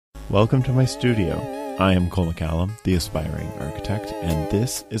Welcome to my studio. I am Cole McCallum, the aspiring architect, and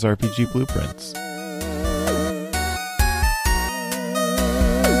this is RPG Blueprints.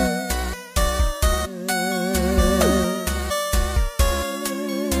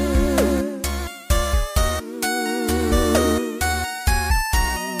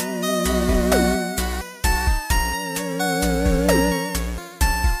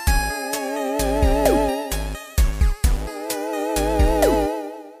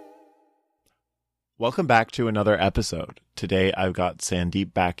 Welcome back to another episode. Today I've got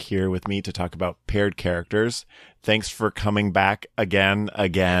Sandeep back here with me to talk about paired characters. Thanks for coming back again.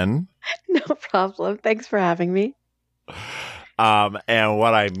 No problem. Thanks for having me. And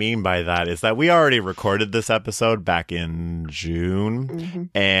what I mean by that is that we already recorded this episode back in June,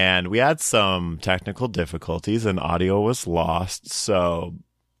 and we had some technical difficulties and audio was lost, so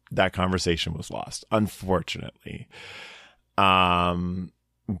that conversation was lost, unfortunately.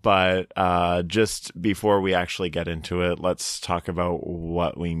 But just before we actually get into it, let's talk about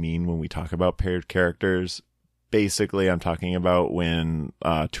what we mean when we talk about paired characters. Basically, I'm talking about when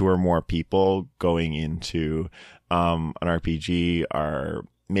two or more people going into an RPG are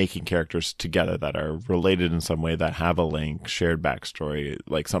making characters together that are related in some way, that have a link, shared backstory,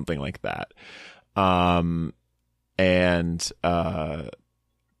 like something like that. For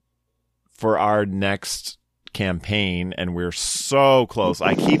our next campaign, and we're so close.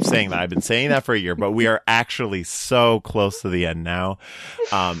 I keep saying that. I've been saying that for a year, but we are actually so close to the end now.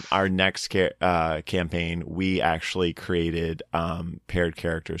 Our next campaign, we actually created paired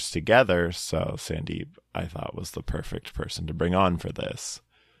characters together. So Sandeep, I thought, was the perfect person to bring on for this.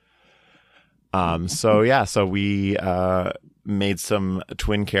 So we made some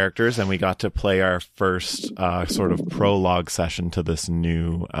twin characters, and we got to play our first sort of prologue session to this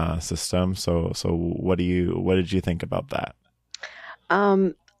new system. So what did you think about that?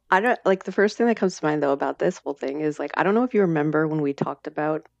 I don't like the first thing that comes to mind though about this whole thing is like, I don't know if you remember when we talked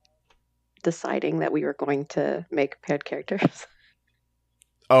about deciding that we were going to make paired characters.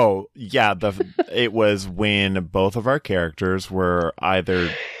 Oh yeah, it was when both of our characters were either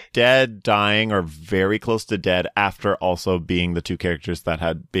dead, dying, or very close to dead, after also being the two characters that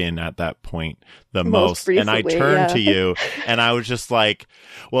had been at that point the most. Recently, and I turned to you and I was just like,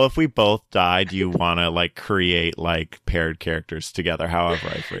 well, if we both die, do you want to like create like paired characters together, however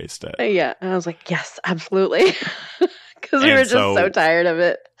I phrased it? Yeah. And I was like, yes, absolutely. Because we were just so tired of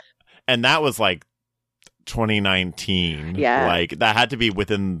it. And that was like 2019. Yeah. Like that had to be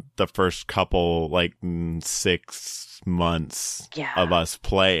within the first couple, like 6 months of us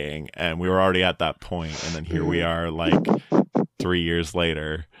playing, and we were already at that point, and then here we are like 3 years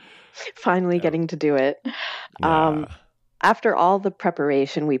later, finally getting to do it. After all the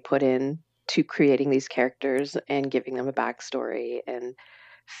preparation we put in to creating these characters and giving them a backstory and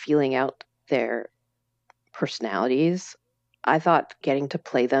feeling out their personalities, I thought getting to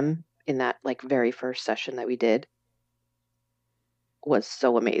play them in that like very first session that we did was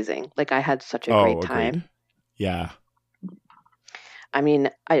so amazing. Like I had such a great time. Yeah. I mean,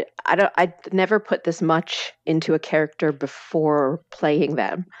 I never put this much into a character before playing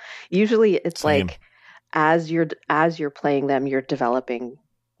them. Usually it's Same. like as you're playing them, you're developing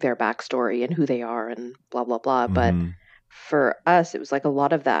their backstory and who they are and blah blah blah. But for us, it was like a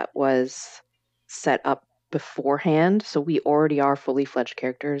lot of that was set up beforehand, so we already are fully fledged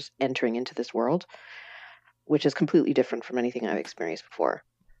characters entering into this world, which is completely different from anything I've experienced before.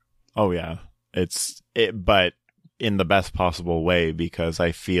 Oh yeah, but in the best possible way, because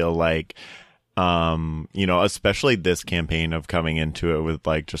I feel like especially this campaign of coming into it with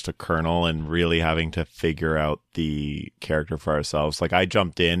like just a kernel and really having to figure out the character for ourselves. Like I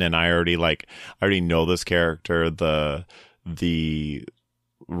jumped in and I already know this character, the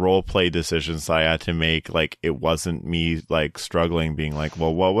role play decisions I had to make. Like it wasn't me like struggling being like,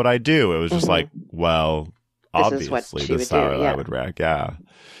 well, what would I do? It was just like, well, obviously this is how I would react. Yeah.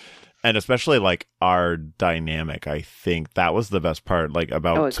 And especially like our dynamic, I think that was the best part, like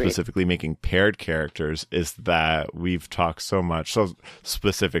about specifically making paired characters, is that we've talked so much. So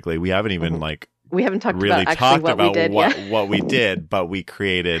specifically, we haven't even we haven't talked really about talked what about we did, what we did, but we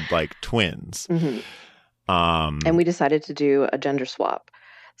created like twins. And we decided to do a gender swap.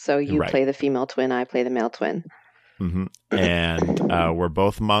 So you play the female twin, I play the male twin. And we're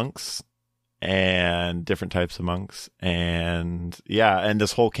both monks. And different types of monks, and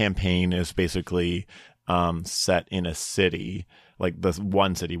this whole campaign is basically set in a city, like this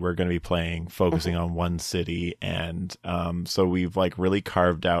one city we're going to be focusing on one city, and so we've like really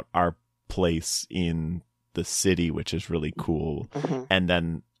carved out our place in the city, which is really cool. And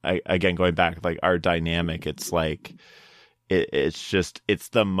then again, going back, like our dynamic, it's like it's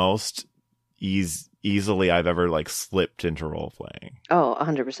the most easily I've ever like slipped into role playing. Oh,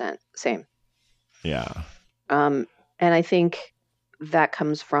 100%. Same. Yeah. And I think that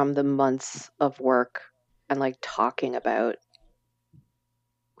comes from the months of work and like talking about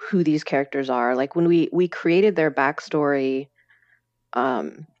who these characters are. Like when we created their backstory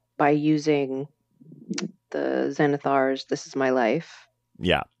by using the Xanathar's This Is My Life.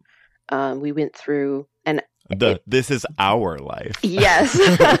 Yeah. We went through and this is our life. Yes.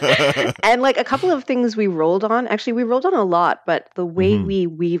 And like a couple of things we rolled on. Actually, we rolled on a lot, but the way we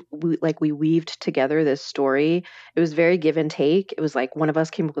weaved together this story, it was very give and take. It was like one of us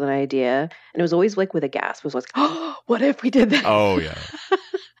came up with an idea, and it was always like with a gasp. It was like, oh, what if we did that? Oh yeah.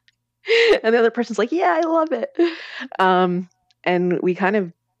 And the other person's like, yeah, I love it. And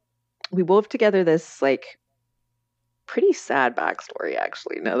we wove together this like pretty sad backstory,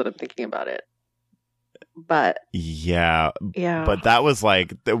 actually, now that I'm thinking about it. But yeah, but that was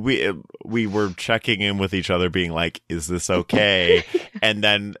like we were checking in with each other, being like, is this okay? And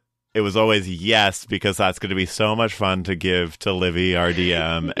then it was always yes, because that's going to be so much fun to give to Livy, our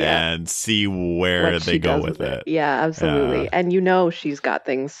DM, and see where they go with it. Yeah, absolutely. And she's got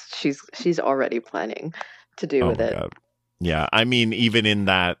things she's already planning to do with it. God. Yeah, I mean, even in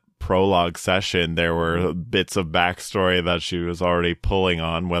that prologue session, there were bits of backstory that she was already pulling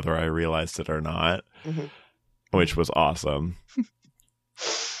on, whether I realized it or not, which was awesome.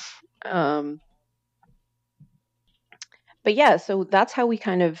 But yeah, so that's how we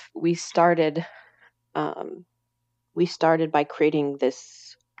started. We started by creating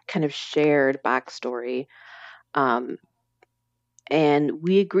this kind of shared backstory, and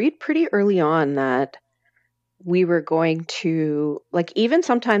we agreed pretty early on that we were going to, like, even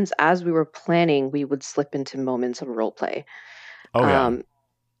sometimes as we were planning, we would slip into moments of role play.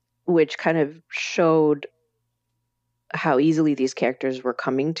 Which kind of showed how easily these characters were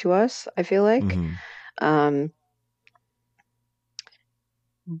coming to us, I feel like.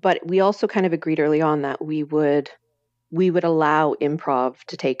 But we also kind of agreed early on that we would allow improv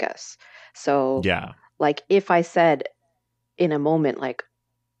to take us. So like if I said in a moment like,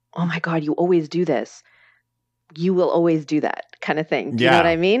 oh my God, you always do this, you will always do that kind of thing. Do you know what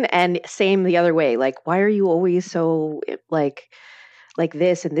I mean? And same the other way. Like, why are you always so like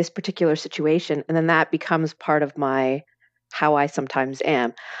this in this particular situation? And then that becomes part of how I sometimes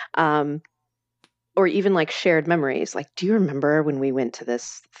am. Or even like shared memories. Like, do you remember when we went to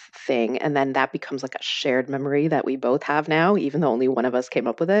this thing? And then that becomes like a shared memory that we both have now, even though only one of us came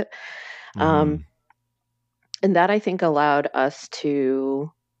up with it. And that I think allowed us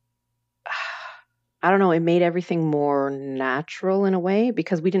to, I don't know, it made everything more natural in a way,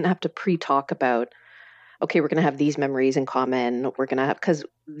 because we didn't have to pre-talk about, okay, we're going to have these memories in common. We're going to have, because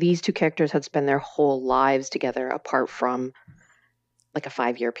these two characters had spent their whole lives together apart from like a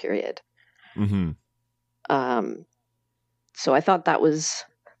 5-year period. So I thought that was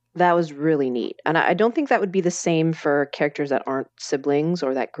really neat. And I don't think that would be the same for characters that aren't siblings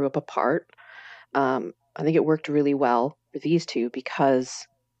or that grew up apart. I think it worked really well for these two because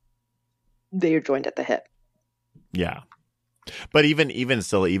they are joined at the hip. Yeah. But even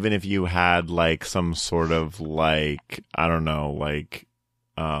still, even if you had like some sort of like, I don't know, like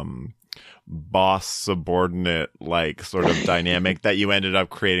boss subordinate like sort of dynamic that you ended up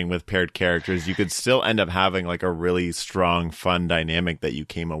creating with paired characters, you could still end up having like a really strong, fun dynamic that you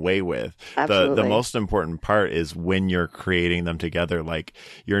came away with. The most important part is when you're creating them together, like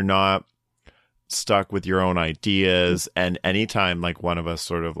you're not stuck with your own ideas, and anytime like one of us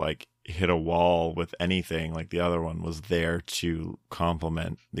sort of like hit a wall with anything, like the other one was there to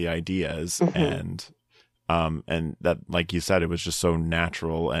complement the ideas. And that, like you said, it was just so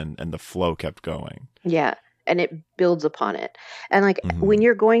natural, and the flow kept going. Yeah. And it builds upon it. And like when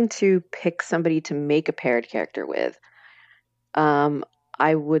you're going to pick somebody to make a paired character with,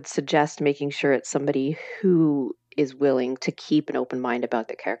 I would suggest making sure it's somebody who is willing to keep an open mind about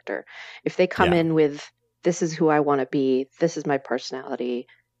the character. If they come in with, this is who I want to be, this is my personality,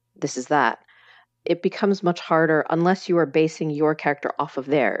 this is that, it becomes much harder unless you are basing your character off of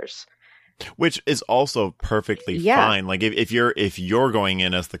theirs. Which is also perfectly fine. Like if you're going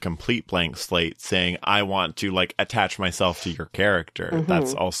in as the complete blank slate, saying I want to like attach myself to your character,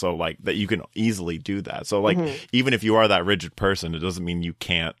 that's also like that you can easily do that. So like even if you are that rigid person, it doesn't mean you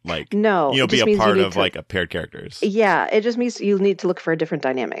can't like be a part of like a paired characters. Yeah, it just means you need to look for a different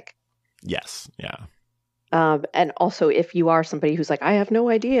dynamic. Yes, yeah. And also, if you are somebody who's like, I have no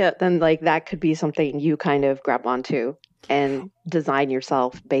idea, then like that could be something you kind of grab onto and design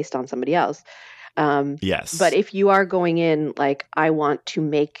yourself based on somebody else. Yes. But if you are going in like, I want to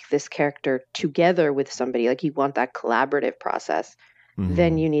make this character together with somebody, like you want that collaborative process,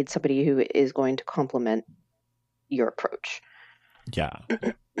 then you need somebody who is going to complement your approach. Yeah.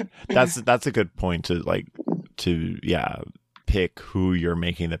 That's a good point to pick who you're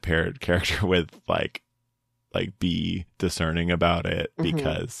making the paired character with, like be discerning about it,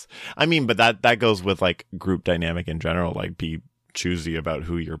 because I mean, but that goes with like group dynamic in general, like be choosy about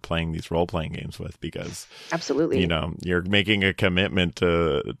who you're playing these role-playing games with, because absolutely, you know, you're making a commitment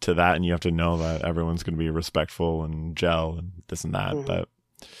to that, and you have to know that everyone's going to be respectful and gel and this and that. But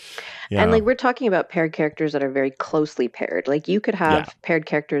yeah. And like we're talking about paired characters that are very closely paired. Like you could have paired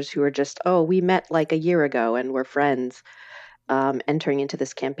characters who are just, oh, we met like a year ago and we're friends, entering into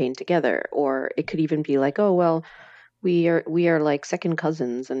this campaign together. Or it could even be like, oh, well, we are like second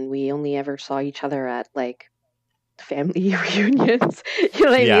cousins and we only ever saw each other at like family reunions. You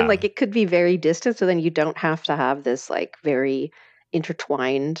know what I mean? Like it could be very distant, so then you don't have to have this like very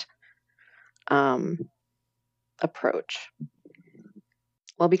intertwined approach.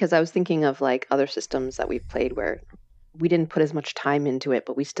 Well, because I was thinking of like other systems that we've played where we didn't put as much time into it,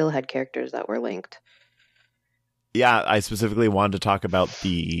 but we still had characters that were linked. Yeah, I specifically wanted to talk about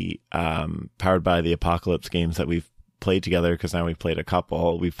the Powered by the Apocalypse games that we've played together, because now we've played a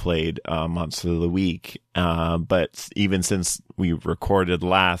couple. We've played Monster of the Week, but even since we recorded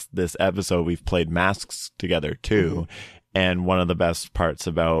this episode, we've played Masks together too. And one of the best parts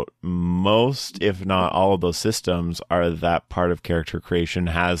about most, if not all of those systems, are that part of character creation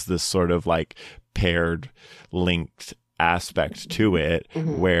has this sort of like paired, linked aspect to it,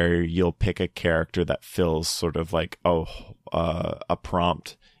 where you'll pick a character that fills sort of like a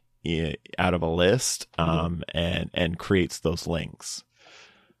prompt out of a list, and creates those links.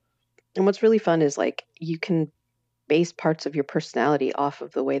 And what's really fun is like you can base parts of your personality off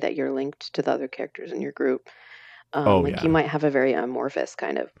of the way that you're linked to the other characters in your group. You might have a very amorphous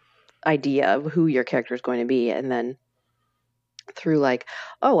kind of idea of who your character is going to be, and then through like,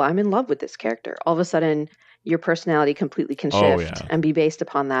 oh, I'm in love with this character, all of a sudden your personality completely can shift and be based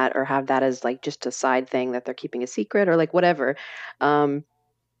upon that, or have that as like just a side thing that they're keeping a secret, or like whatever.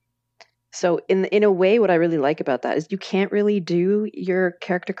 So in a way, what I really like about that is you can't really do your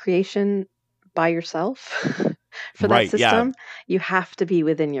character creation by yourself for that system. You have to be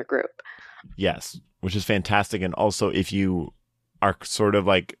within your group. Yes, which is fantastic. And also, if you are sort of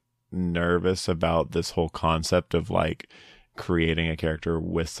like nervous about this whole concept of like creating a character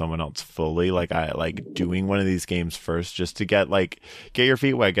with someone else fully, like I like doing one of these games first just to get your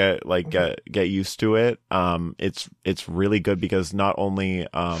feet wet, get used to it. It's really good, because not only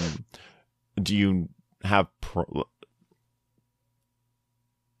do you have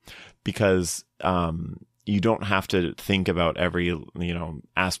you don't have to think about every,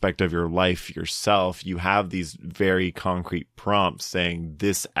 aspect of your life yourself. You have these very concrete prompts saying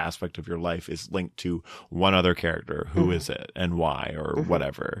this aspect of your life is linked to one other character. Who is it and why, or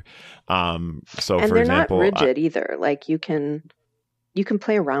whatever. So and for they're example, not rigid either. Like you can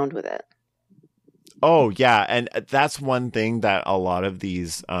play around with it. Oh yeah, and that's one thing that a lot of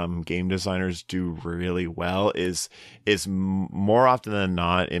these game designers do really well is more often than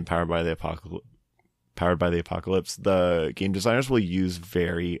not in Powered by the Apocalypse, the game designers will use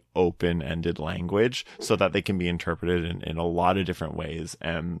very open-ended language so that they can be interpreted in a lot of different ways.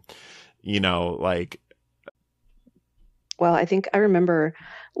 And, Well, I think I remember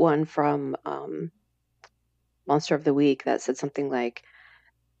one from Monster of the Week that said something like,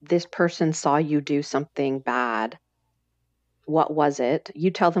 this person saw you do something bad. What was it?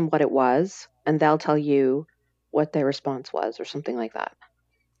 You tell them what it was, and they'll tell you what their response was, or something like that.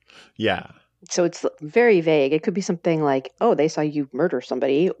 Yeah. So it's very vague. It could be something like, oh, they saw you murder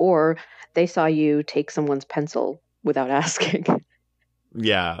somebody, or they saw you take someone's pencil without asking.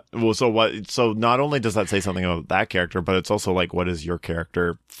 Yeah. Well, so not only does that say something about that character, but it's also like, what does your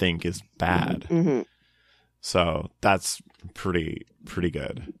character think is bad? Mm-hmm. So that's pretty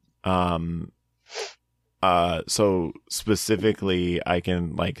good. So specifically, I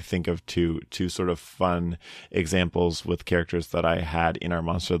can think of two sort of fun examples with characters that I had in our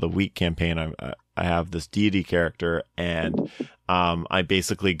Monster of the Week campaign. I have this deity character, and I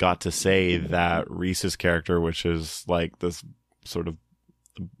basically got to say that Reese's character, which is like this sort of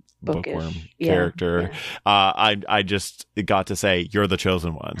bookworm character, I just got to say, you're the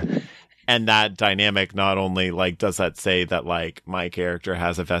chosen one. And that dynamic not only does that say that my character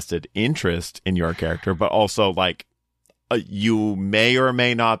has a vested interest in your character, but also you may or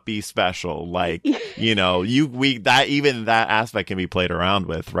may not be special. That aspect can be played around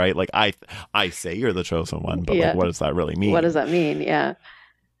with, right? I say you're the chosen one, but what does that really mean? What does that mean? Yeah.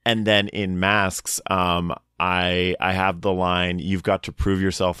 And then in Masks, I have the line, "You've got to prove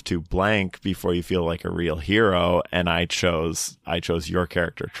yourself to blank before you feel like a real hero," and I chose your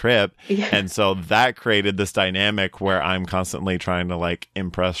character Trip, Yeah. and so that created this dynamic where I'm constantly trying to like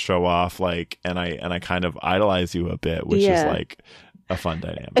impress, show off, like, and I kind of idolize you a bit, which is like a fun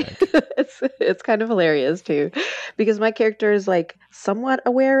dynamic. It's kind of hilarious too, because my character is like somewhat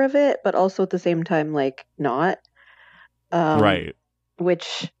aware of it, but also at the same time like not. Right.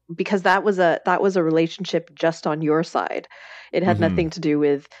 Which, because that was a relationship just on your side. It had nothing to do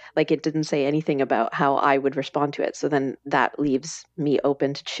with, like, it didn't say anything about how I would respond to it. So then that leaves me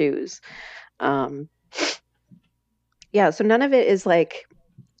open to choose. Yeah, so none of it is like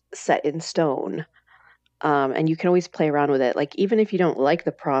set in stone. And you can always play around with it. Like, even if you don't like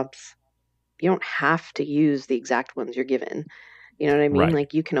the prompts, you don't have to use the exact ones you're given. You know what I mean? Right.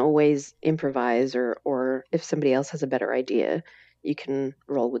 Like, you can always improvise, or if somebody else has a better idea, you can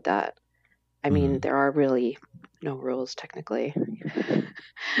roll with that. I mean, there are really no rules technically.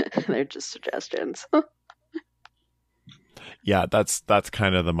 They're just suggestions. Yeah, that's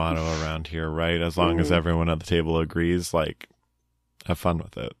kind of the motto around here, right? As long as everyone at the table agrees, like, have fun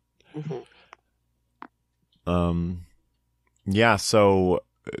with it. Yeah, so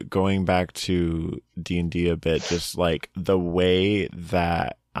going back to D&D a bit, just like the way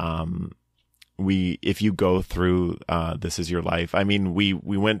that if you go through This Is Your Life, I mean, we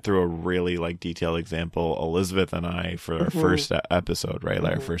went through a really like detailed example, Elizabeth and I, for our first episode, right?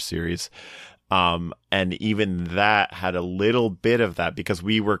 Like our first series. And even that had a little bit of that because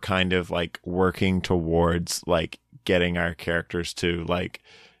we were kind of like working towards like getting our characters to like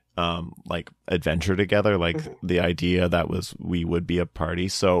adventure together, like the idea that was we would be a party.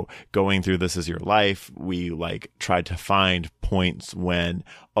 So going through This Is Your Life, we like tried to find points when,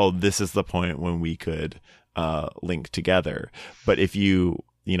 oh, this is the point when we could link together. But if you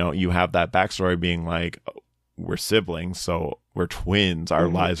have that backstory being like, we're siblings, so we're twins, our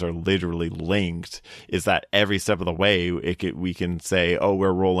lives are literally linked, is that every step of the way we can say, oh,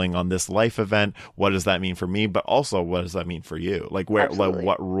 we're rolling on this life event, what does that mean for me, but also what does that mean for you, like where Absolutely.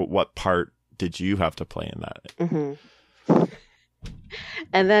 like what part did you have to play in that?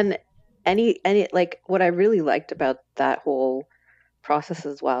 And then any like what I really liked about that whole process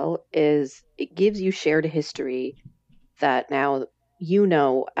as well is it gives you shared history that now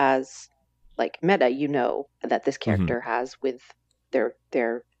as like meta, that this character has with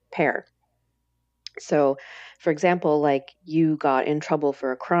their pair. So, for example, like you got in trouble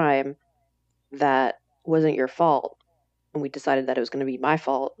for a crime that wasn't your fault, and we decided that it was going to be my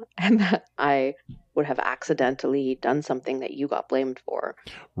fault, and that I would have accidentally done something that you got blamed for.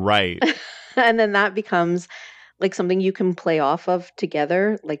 Right. And then that becomes like something you can play off of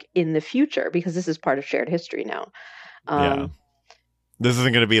together, like in the future, because this is part of shared history now. Yeah. This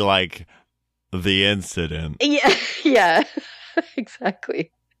isn't going to be like the incident. Yeah,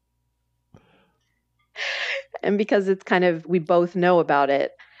 exactly. And because it's kind of, we both know about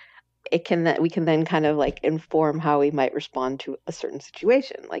it, we can then kind of like inform how we might respond to a certain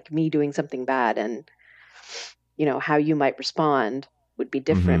situation, like me doing something bad, and how you might respond would be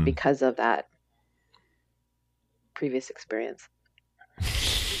different because of that previous experience.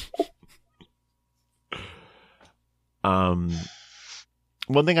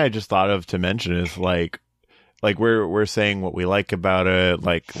 One thing I just thought of to mention is like we're saying what we like about it,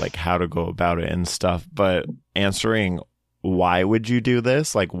 like how to go about it and stuff, but answering why would you do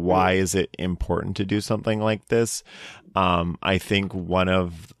this? Like, why is it important to do something like this? I think one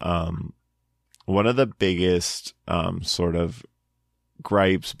of the biggest sort of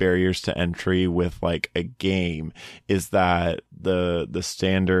gripes, barriers to entry with like a game is that the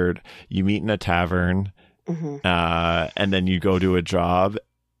standard, you meet in a tavern, and then you go do a job.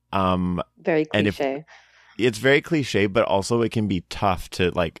 Very cliche. It's very cliche, but also it can be tough to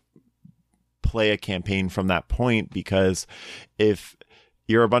like play a campaign from that point, because if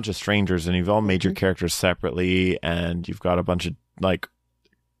you're a bunch of strangers and you've all made your characters separately and you've got a bunch of like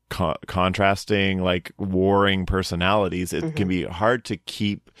contrasting, like warring personalities, it can be hard to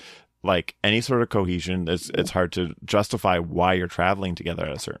keep like any sort of cohesion. It's hard to justify why you're traveling together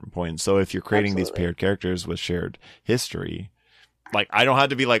at a certain point. So if you're creating these paired characters with shared history, like I don't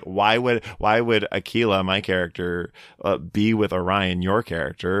have to be like, why would Akila, my character, be with Orion, your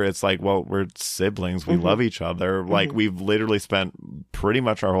character? It's like, well, we're siblings, we love each other, like we've literally spent pretty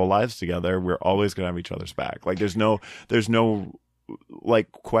much our whole lives together, we're always gonna have each other's back. Like there's no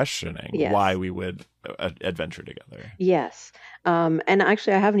like questioning why we would adventure together. Yes. And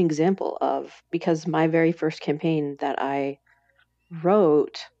actually I have an example of, because my very first campaign that I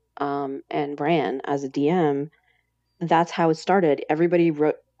wrote and ran as a DM, that's how it started. Everybody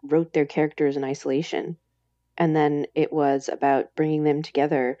wrote their characters in isolation, and then it was about bringing them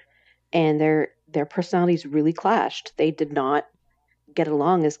together, and their personalities really clashed. They did not get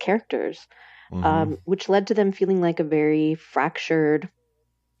along as characters, Mm-hmm. which led to them feeling like a very fractured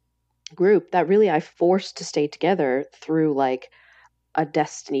group that really I forced to stay together through like a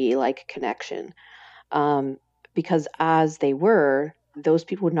destiny like connection. Um, because as they were, those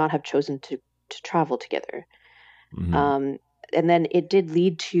people would not have chosen to travel together. Mm-hmm. Um, and then it did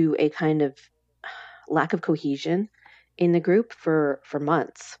lead to a kind of lack of cohesion in the group for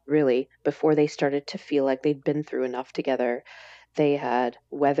months, really, before they started to feel like they'd been through enough together, they had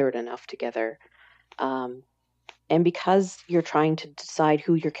weathered enough together. Um, and because you're trying to decide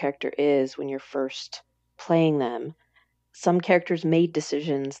who your character is when you're first playing them, some characters made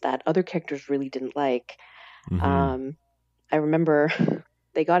decisions that other characters really didn't like. Mm-hmm. Um, I remember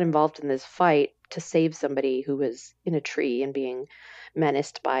they got involved in this fight to save somebody who was in a tree and being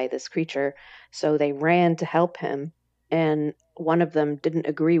menaced by this creature. So they ran to help him, and one of them didn't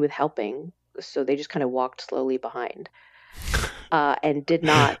agree with helping. So they just kind of walked slowly behind, and did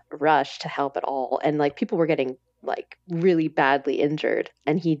not rush to help at all. And like people were getting like really badly injured,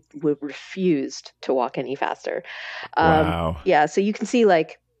 and he refused to walk any faster. Wow. Yeah, so you can see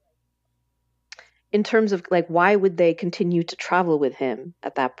like in terms of like why would they continue to travel with him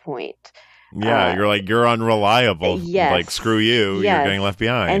at that point? Yeah, Uh, you're like, you're unreliable. Like, screw yes, you. You're yes, getting left and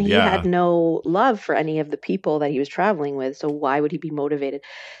behind. he had Yeah. no love for any of the people that he was traveling with. So why would he be motivated?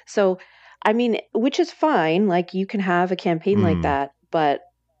 So, I mean, which is fine. Like you can have a campaign like Mm. that, but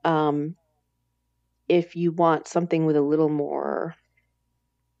um, if you want something with a little more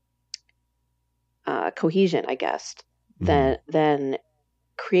cohesion, I guess, Mm-hmm. then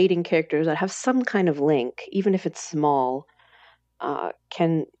creating characters that have some kind of link, even if it's small,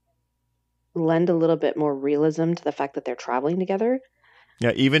 can lend a little bit more realism to the fact that they're traveling together.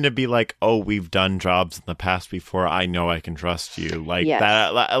 Yeah, even to be like, oh, we've done jobs in the past before. I know I can trust you. Like Yes.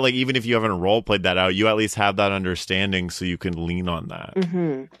 that. Like even if you haven't role played that out, you at least have that understanding, so you can lean on that.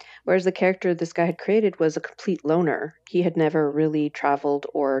 Hmm. Whereas the character this guy had created was a complete loner. He had never really traveled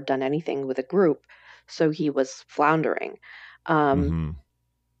or done anything with a group, so he was floundering. Um, Mm-hmm.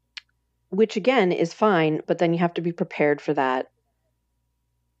 which again is fine, but then you have to be prepared for that.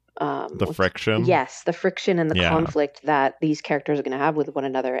 The friction. Yes, the friction and the Yeah. conflict that these characters are going to have with one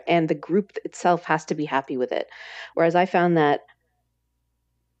another, and the group itself has to be happy with it. Whereas I found that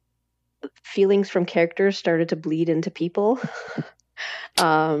feelings from characters started to bleed into people,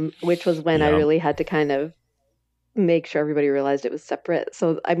 which was when I Yeah. really had to kind of make sure everybody realized it was separate.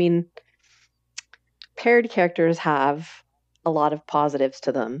 So, I mean, paired characters have a lot of positives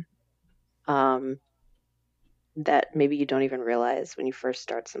to them, um, that maybe you don't even realize when you first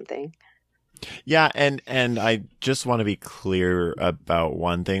start something. Yeah, and I just want to be clear about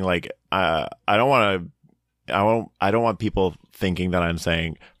one thing. Like, I don't want to. I don't want people thinking that I'm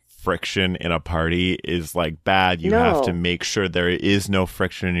saying friction in a party is like bad. You have to No. make sure there is no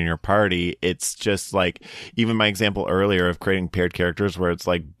friction in your party. It's just like, even my example earlier of creating paired characters where it's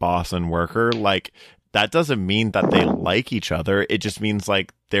like boss and worker, like that doesn't mean that they like each other. It just means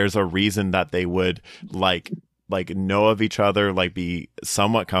like there's a reason that they would like know of each other, like be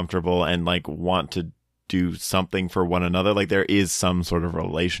somewhat comfortable and like want to do something for one another. Like there is some sort of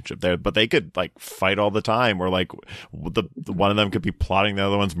relationship there, but they could like fight all the time, or like the one of them could be plotting the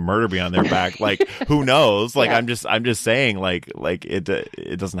other one's murder behind their back. Like who knows? Like Yeah. I'm just saying like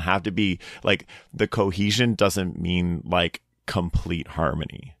it doesn't have to be like the cohesion doesn't mean like complete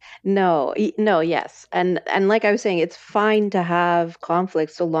harmony. No, no, yes. And like I was saying, it's fine to have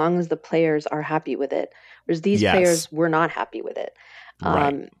conflict so long as the players are happy with it. Whereas these Yes. players were not happy with it.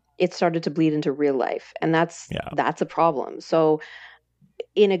 Right. It started to bleed into real life, and Yeah. that's a problem. So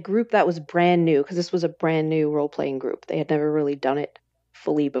in a group that was brand new, because this was a brand new role-playing group, they had never really done it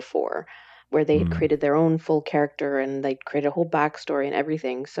fully before, where they had Mm. created their own full character and they created a whole backstory and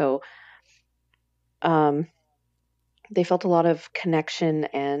everything. So um, they felt a lot of connection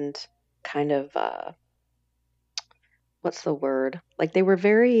and kind of what's the word? Like they were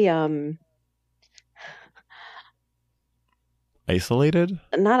very Isolated.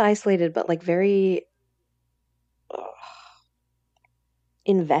 not isolated, but like very uh,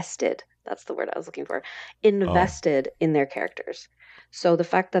 invested. That's the word I was looking for. Oh. Invested in their characters. So the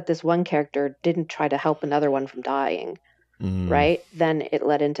fact that this one character didn't try to help another one from dying, Mm. right? Then it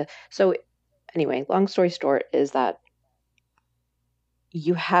led into so anyway, long story short is that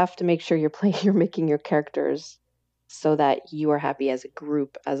you have to make sure you're making your characters so that you are happy as a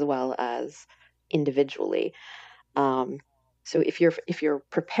group as well as individually. Um, So if you're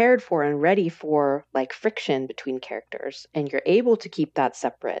prepared for and ready for like friction between characters and you're able to keep that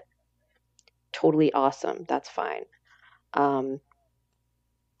separate, totally awesome. That's fine. But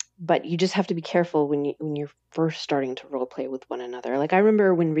you just have to be careful when you're first starting to role play with one another. Like I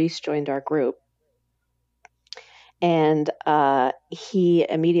remember when Reese joined our group, and he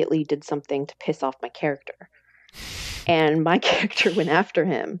immediately did something to piss off my character, and my character went after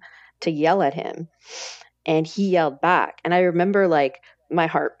him to yell at him, and he yelled back. And I remember like my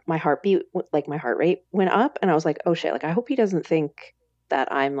heartbeat, like my heart rate went up, and I was like, oh shit, like I hope he doesn't think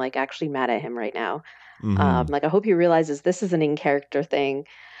that I'm like actually mad at him right now. Like I hope he realizes this is an in-character thing.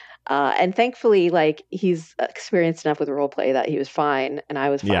 And thankfully, like he's experienced enough with role play that he was fine, and I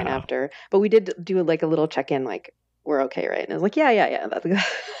was fine after. But we did do like a little check-in, like we're okay, right? And I was like, yeah.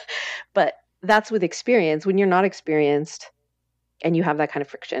 But that's with experience. When you're not experienced and you have that kind of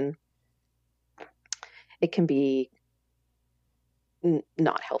friction, it can be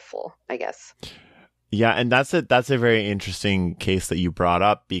not helpful, I guess. Yeah, and that's a very interesting case that you brought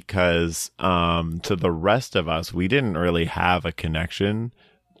up, because to the rest of us, we didn't really have a connection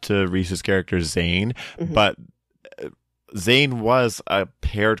to Reese's character Zane, but Zane was a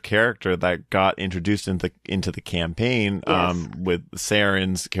paired character that got introduced into the campaign with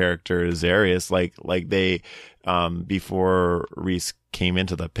Saren's character Zarius. Like they before Reese came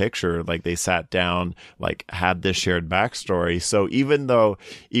into the picture, like they sat down, like had this shared backstory. So even though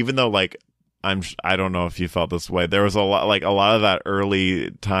like I don't know if you felt this way, there was a lot of that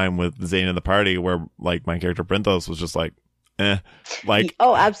early time with Zane in the party where like my character Brinthos was just like, like,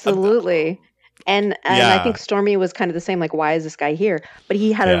 oh, absolutely. And I think Stormy was kind of the same, like, why is this guy here? But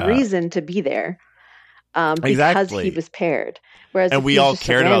he had a reason to be there, because he was paired. Whereas, and we all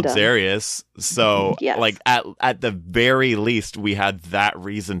cared about Zarius, so like at the very least, we had that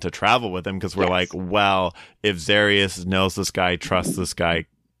reason to travel with him, because we're like, well, if Zarius knows this guy, trusts this guy,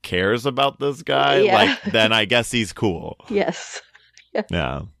 cares about this guy, like then I guess he's cool. Yes.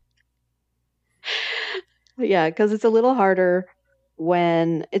 Yeah. Yeah, because it's a little harder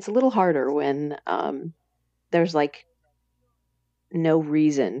when there's like no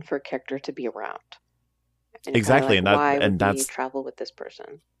reason for a character to be around. And exactly, like, and that's travel with this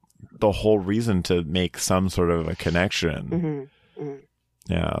person. The whole reason to make some sort of a connection.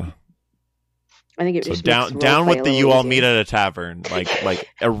 Yeah. I think it so just down with the you all meet at a tavern, like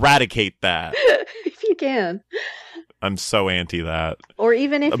eradicate that if you can. I'm so anti that. Or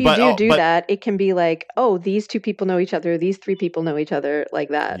even if you do that, it can be like, oh, these two people know each other, these three people know each other, like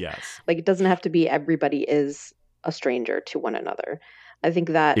that. Yes. Like it doesn't have to be everybody is a stranger to one another. I think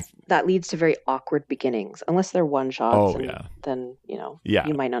that that leads to very awkward beginnings, unless they're one shots. Then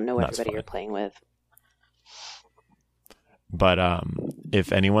you might not know everybody you're playing with. But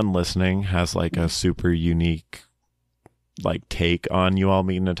if anyone listening has like a super unique like take on you all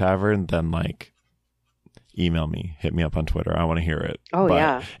meet in a tavern, then like email me, hit me up on Twitter. I want to hear it.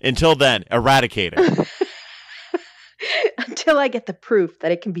 But until then, eradicate it. Until I get the proof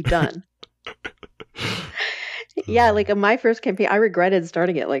that it can be done. Yeah, like in my first campaign, I regretted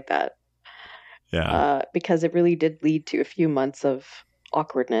starting it like that. Yeah. Because it really did lead to a few months of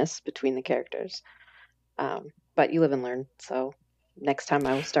awkwardness between the characters. But you live and learn. So next time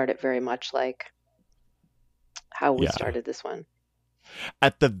I will start it very much like how we started this one.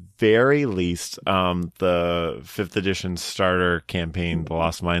 At the very least, the 5th edition starter campaign, The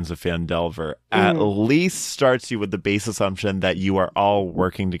Lost Mines of Phandelver, at least starts you with the base assumption that you are all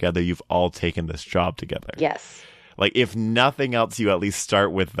working together. You've all taken this job together. Yes. Like, if nothing else, you at least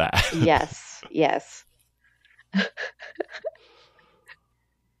start with that. Yes. Yeah.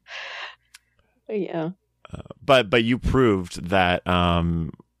 But you proved that,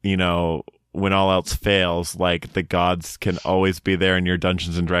 when all else fails, like the gods can always be there in your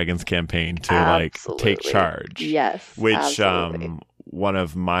Dungeons and Dragons campaign to like take charge. Yes. Which one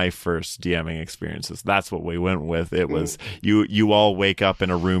of my first DMing experiences, that's what we went with. It was you all wake up in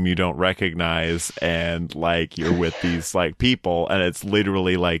a room you don't recognize, and like you're with these like people, and it's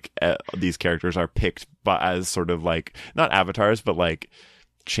literally like these characters are picked as sort of like not avatars, but like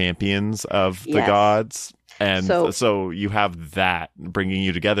champions of the gods. And so you have that bringing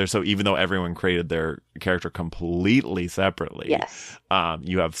you together. So even though everyone created their character completely separately,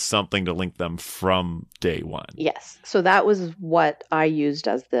 you have something to link them from day one. Yes. So that was what I used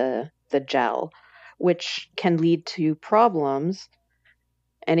as the gel, which can lead to problems.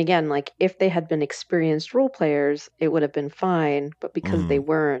 And again, like if they had been experienced role players, it would have been fine. But because they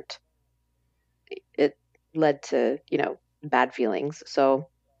weren't, it led to, bad feelings. So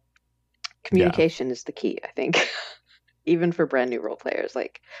communication is the key, I think. even for brand new role players,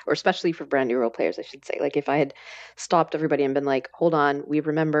 like, or especially for brand new role players, I should say. Like, if I had stopped everybody and been like, hold on, we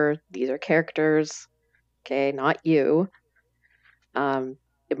remember these are characters, okay, not you,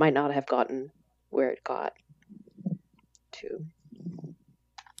 it might not have gotten where it got to.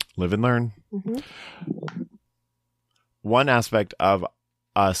 Live and learn. Mm-hmm. One aspect of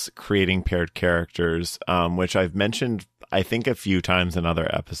us creating paired characters, which I've mentioned, I think, a few times in other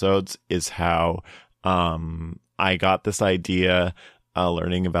episodes, is how I got this idea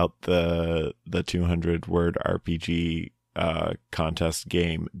learning about the 200-word RPG contest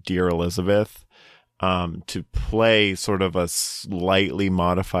game, Dear Elizabeth, to play sort of a slightly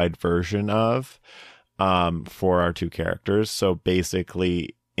modified version of for our two characters. So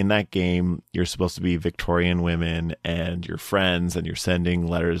basically, in that game, you're supposed to be Victorian women and you're friends and you're sending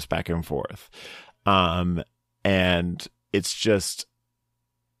letters back and forth. And it's just,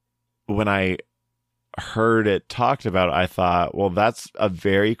 when I heard it talked about, I thought, well, that's a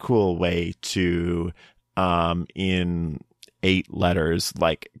very cool way to, in 8 letters,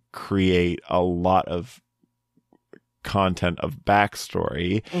 like, create a lot of content of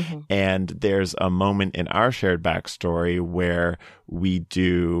backstory. Mm-hmm. And there's a moment in our shared backstory where we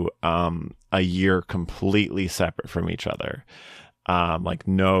do a year completely separate from each other.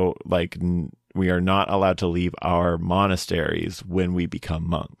 We are not allowed to leave our monasteries when we become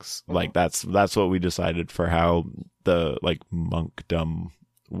monks. Mm-hmm. Like, that's what we decided for how the, like, monkdom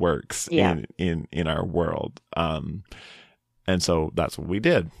works in our world. And so that's what we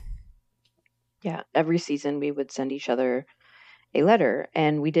did. Yeah, every season we would send each other a letter,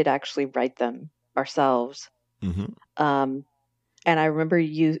 and we did actually write them ourselves. Mm-hmm. And I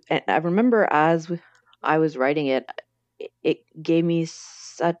remember as I was writing it, it gave me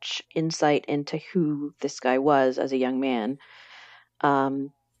such insight into who this guy was as a young man. And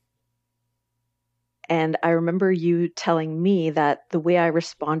I remember you telling me that the way I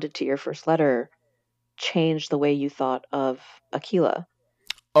responded to your first letter changed the way you thought of Aquila.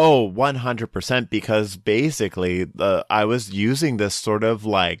 Oh, 100%, because basically I was using this sort of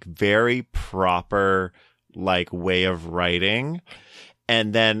like very proper like way of writing.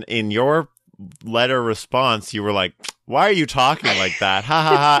 And then in your letter response, you were like, why are you talking like that? Ha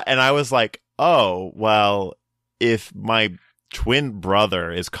ha ha. And I was like, oh, well, if my twin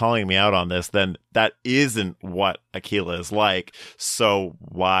brother is calling me out on this, then that isn't what Aquila is like. So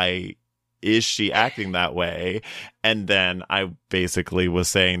why is she acting that way? And then I basically was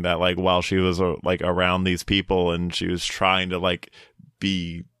saying that, like, while she was like around these people and she was trying to like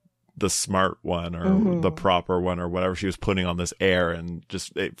be the smart one or the proper one or whatever, she was putting on this air, and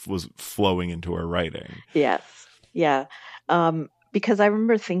just it was flowing into her writing. Yes. Yeah. Because I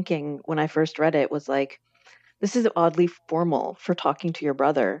remember thinking when I first read it, was like, this is oddly formal for talking to your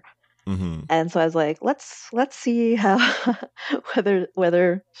brother. Mm-hmm. And so I was like, let's see how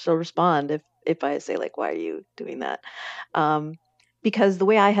whether she'll respond if I say, like, why are you doing that? Because the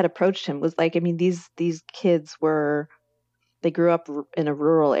way I had approached him was like, I mean, these kids they grew up in a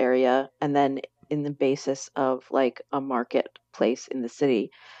rural area and then in the basis of like a marketplace in the city.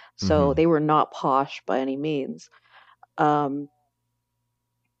 So they were not posh by any means.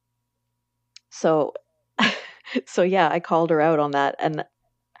 So yeah, I called her out on that, and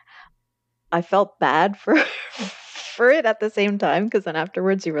I felt bad for it at the same time, because then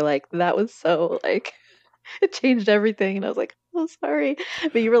afterwards you were like, that was so, like, it changed everything, and I was like, oh, sorry,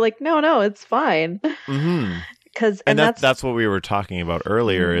 but you were like, no, it's fine. Mm-hmm. And that's what we were talking about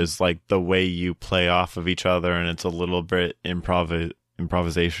earlier, is like the way you play off of each other, and it's a little bit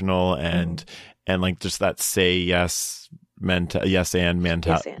improvisational, and like just that say yes mentality,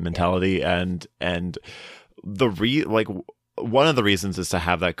 and one of the reasons is to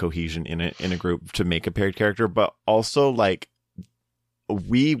have that cohesion in a group, to make a paired character, but also, like,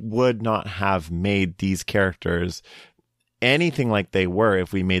 we would not have made these characters anything like they were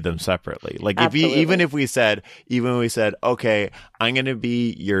if we made them separately. Like, even if we said, okay, I'm going to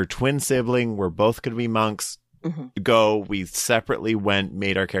be your twin sibling, we're both going to be monks, we separately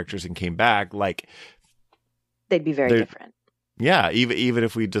made our characters and came back, like, they'd be very different. Yeah, even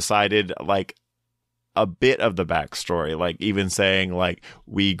if we decided, like, a bit of the backstory, like even saying, like,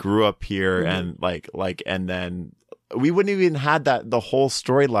 we grew up here and like, and then we wouldn't even had the whole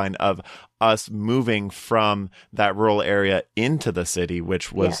storyline of us moving from that rural area into the city,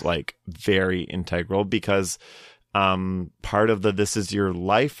 which was like very integral, because part of the This Is Your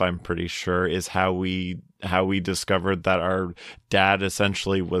Life, I'm pretty sure, is how we discovered that our dad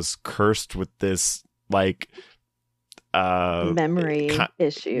essentially was cursed with this, like, memory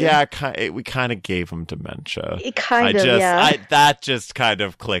issue. Yeah, we kind of gave him dementia. That just kind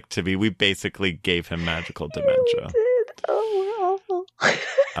of clicked to me. We basically gave him magical dementia. We did. Oh, we're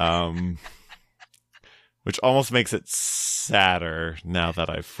awful. Which almost makes it sadder now that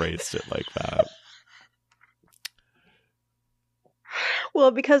I've phrased it like that.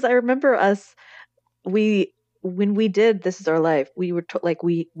 Well, because I remember when we did This Is Our Life, we were like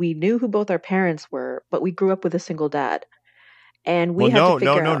we knew who both our parents were, but we grew up with a single dad, and we had to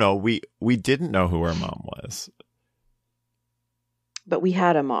figure out. No. We didn't know who our mom was. But we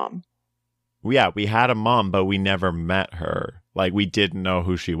had a mom. Yeah, we had a mom, but we never met her. Like, we didn't know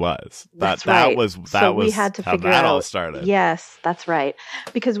who she was. That's right. That was we had to how figure that out, all started. Yes, that's right.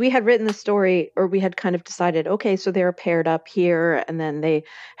 Because we had written the story, or we had kind of decided, okay, so they're paired up here, and then they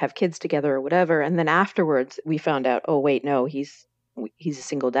have kids together or whatever. And then afterwards, we found out, oh, wait, no, he's a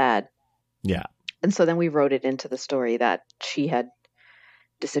single dad. Yeah. And so then we wrote it into the story that she had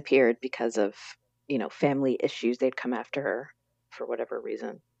disappeared because of, family issues. They'd come after her for whatever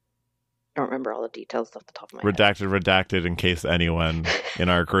reason. I don't remember all the details off the top of my head. Redacted in case anyone in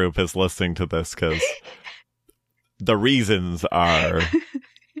our group is listening to this, because the reasons are,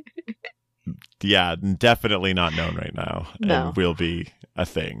 definitely not known right now. No. And will be a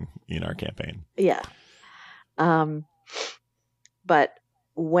thing in our campaign. Yeah. But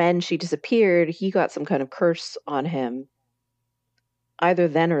when she disappeared, he got some kind of curse on him, either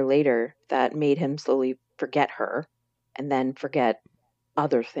then or later, that made him slowly forget her and then forget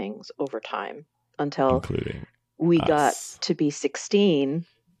other things over time until including we us. Got to be 16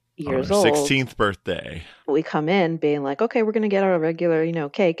 years on our old. 16th birthday. We come in being like, okay, we're going to get our regular,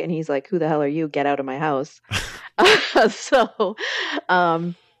 cake. And he's like, who the hell are you? Get out of my house. So,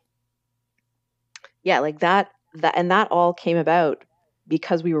 like that, and that all came about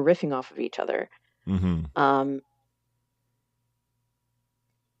because we were riffing off of each other. Mm-hmm.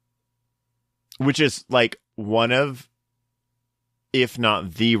 Which is like one of, if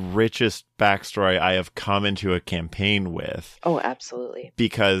not the richest backstory I have come into a campaign with. Oh, absolutely.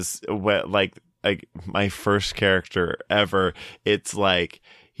 Because like my first character ever, it's like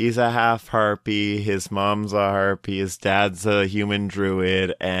he's a half harpy, his mom's a harpy, his dad's a human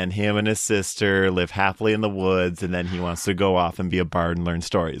druid, and him and his sister live happily in the woods, and then he wants to go off and be a bard and learn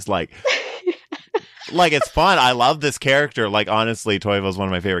stories. Like it's fun. I love this character. Like, honestly, Toivo's one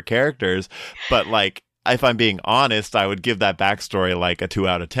of my favorite characters, but like, if I'm being honest, I would give that backstory like a 2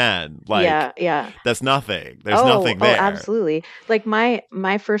 out of 10. Like, yeah. That's nothing. There's nothing there. Oh, absolutely. Like my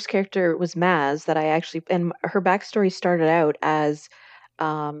first character was Maz, that I actually, and her backstory started out as,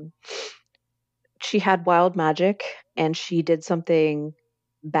 she had wild magic and she did something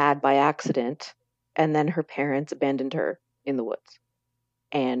bad by accident, and then her parents abandoned her in the woods,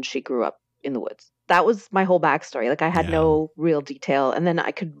 and she grew up in the woods. That was my whole backstory. Like, I had no real detail. And then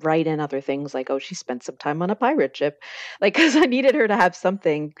I could write in other things like, oh, she spent some time on a pirate ship. Like, because I needed her to have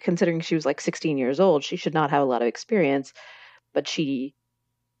something, considering she was like 16 years old. She should not have a lot of experience, but she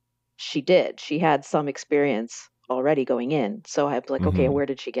did. She had some experience already going in. So I was like, okay, where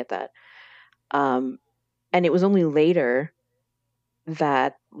did she get that? And it was only later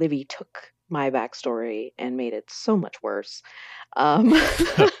that Livy took my backstory and made it so much worse.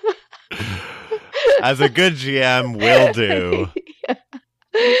 As a good GM will do.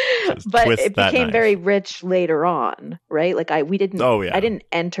 But it became very rich later on, right? Like I didn't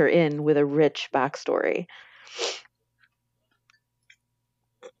enter in with a rich backstory.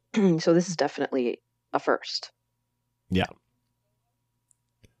 So this is definitely a first. Yeah.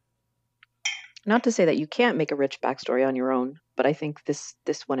 Not to say that you can't make a rich backstory on your own, but I think this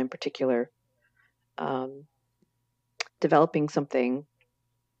one in particular, developing something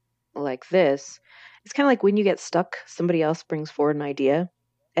like this, it's kind of like when you get stuck, somebody else brings forward an idea,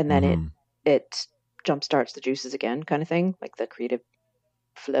 and then it jumpstarts the juices again, kind of thing, like the creative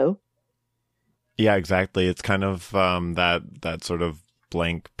flow. Yeah, exactly. It's kind of that sort of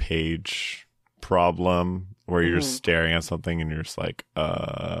blank page problem where you're staring at something and you're just like,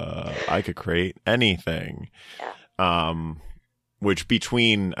 I could create anything. Yeah. Which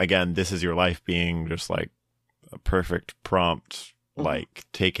between, again, This Is Your Life being just like a perfect prompt, like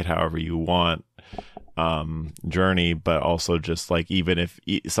take it however you want journey, but also just like, even if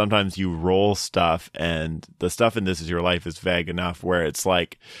sometimes you roll stuff and the stuff in This Is Your Life is vague enough where it's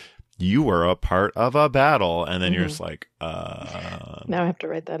like you were a part of a battle, and then you're just like now I have to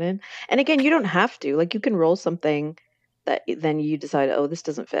write that in. And again, you don't have to, like, you can roll something that then you decide, oh, this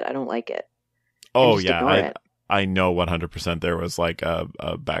doesn't fit, I don't like it. Oh yeah, I know 100% there was like a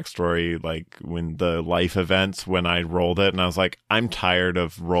backstory, like when the life events, when I rolled it and I was like, I'm tired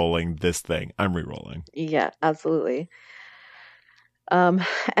of rolling this thing, I'm re-rolling. Yeah, absolutely. And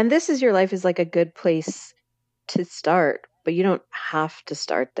This Is Your Life is like a good place to start, but you don't have to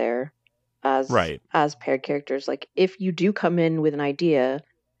start there. Right. as paired characters. Like if you do come in with an idea,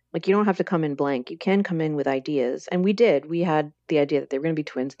 like you don't have to come in blank. You can come in with ideas. And we did. We had the idea that they were going to be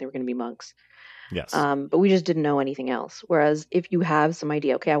twins, they were going to be monks. Yes. But we just didn't know anything else. Whereas if you have some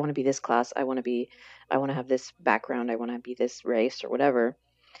idea, okay, I want to be this class, I want to have this background, I want to be this race or whatever,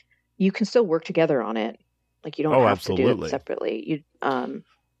 you can still work together on it. Like you don't Oh, have to do it absolutely. separately.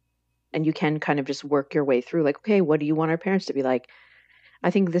 And you can kind of just work your way through. Like, okay, what do you want our parents to be like? I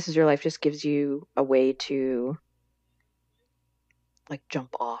think This Is Your Life just gives you a way to like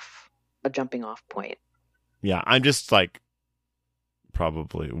jumping off point. Yeah, I'm just like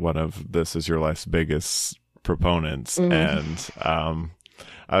probably one of This Is Your Life's biggest proponents, and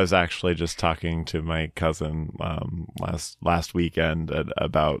I was actually just talking to my cousin last weekend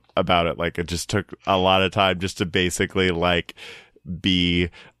about it. Like it just took a lot of time just to basically like be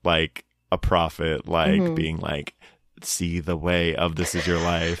like a prophet, like being like, see the way of This Is Your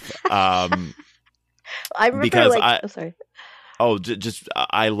Life. I remember because like, sorry. Oh, just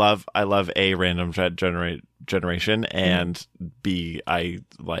I love A, random generation, and B, I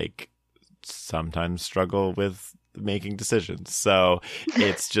like sometimes struggle with making decisions. So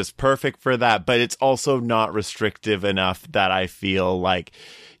it's just perfect for that, but it's also not restrictive enough that I feel like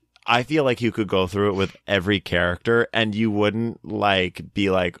you could go through it with every character and you wouldn't like be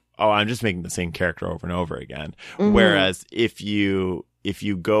like, oh, I'm just making the same character over and over again. Whereas if you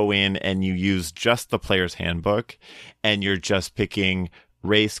go in and you use just the player's handbook and you're just picking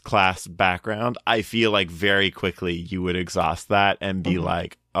race, class, background, I feel like very quickly you would exhaust that and be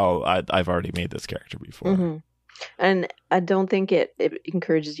like, oh, I've already made this character before. And I don't think it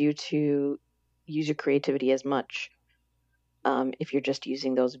encourages you to use your creativity as much if you're just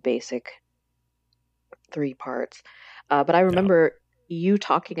using those basic 3 parts. But I remember you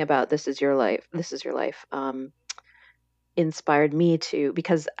talking about This Is Your Life inspired me to,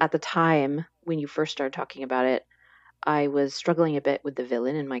 because at the time when you first started talking about it, I was struggling a bit with the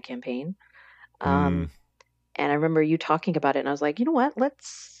villain in my campaign. And I remember you talking about it and I was like, you know what,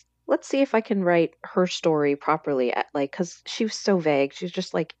 let's see if I can write her story properly, like, because she was so vague. She's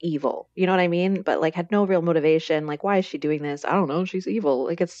just like evil, you know what I mean, but like had no real motivation. Like, why is she doing this? I don't know, she's evil,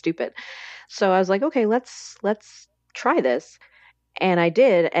 like it's stupid. So I was like, okay, let's try this. And I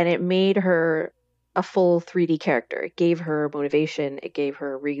did, and it made her a full 3D character. It gave her motivation, it gave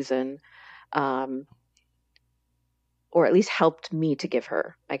her a reason, or at least helped me to give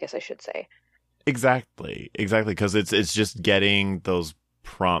her, I guess I should say. Exactly, because it's just getting those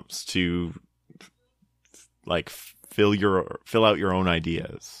prompts to like fill out your own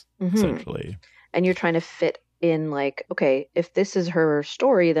ideas, essentially. And you're trying to fit in, like, okay, if this is her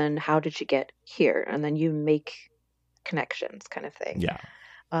story, then how did she get here? And then you make connections, kind of thing.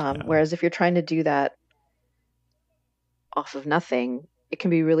 Whereas if you're trying to do that off of nothing, it can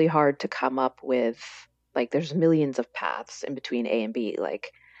be really hard to come up with, like, there's millions of paths in between A and B,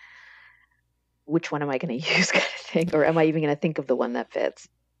 like, which one am I going to use, kind of thing, or am I even going to think of the one that fits?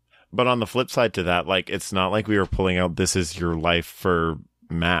 But on the flip side to that, like, it's not like we were pulling out This Is Your Life for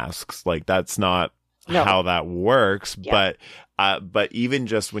masks. Like, that's not how that works. But even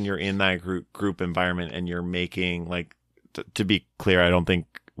just when you're in that group environment and you're making, like, to be clear, I don't think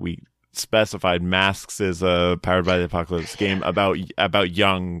we specified Masks is a Powered by the Apocalypse game about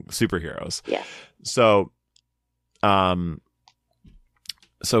young superheroes. Yeah. So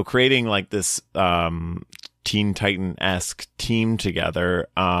creating like this Teen Titan-esque team together,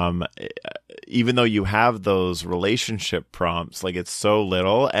 even though you have those relationship prompts, like, it's so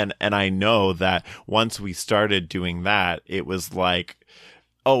little, and I know that once we started doing that, it was like,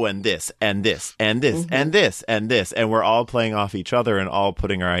 oh, and this, and this, and this, and this, and this, and we're all playing off each other and all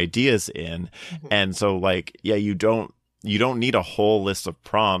putting our ideas in. And so, like, yeah, you don't need a whole list of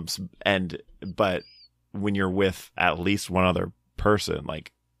prompts, but when you're with at least one other person,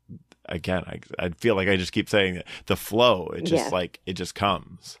 like, again, I feel like I just keep saying it, the flow, it just like, it just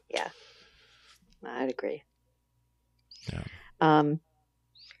comes. Yeah, I'd agree. Yeah.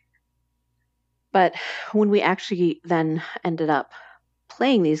 But when we actually then ended up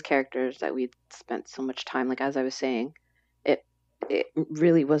playing these characters that we'd spent so much time, like, as I was saying, it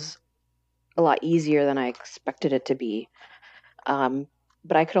really was a lot easier than I expected it to be.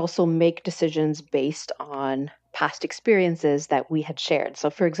 But I could also make decisions based on past experiences that we had shared. So,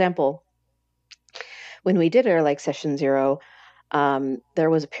 for example, when we did our, like, session 0, there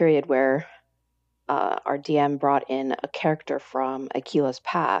was a period where our DM brought in a character from Akila's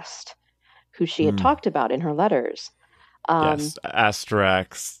past who she had talked about in her letters. Yes,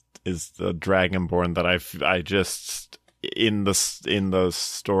 Astrax is the Dragonborn that I just, in the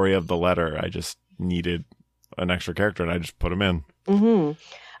story of the letter, I just needed an extra character and I just put him in.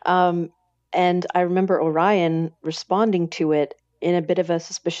 And I remember Orion responding to it in a bit of a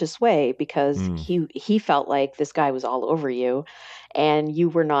suspicious way because Mm. he felt like this guy was all over you and you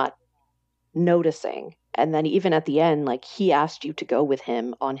were not noticing. And then even at the end, like he asked you to go with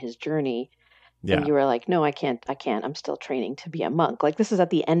him on his journey and Yeah. you were like, "No, I can't. I'm still training to be a monk." Like this is at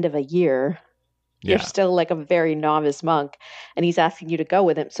the end of a year. You're Yeah. still like a very novice monk and he's asking you to go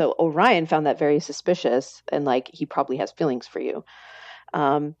with him. So Orion found that very suspicious and like he probably has feelings for you.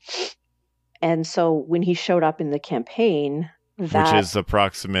 Um, and so when he showed up in the campaign, Which that is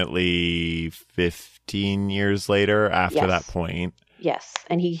approximately 15 years later after that yes, point. yes,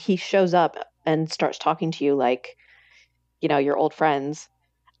 and he shows up and starts talking to you like, you know, your old friends,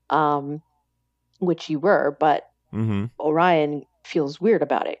 um, which you were, but Mm-hmm. Orion feels weird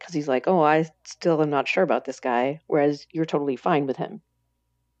about it because he's like, "Oh, I still am not sure about this guy," whereas you're totally fine with him.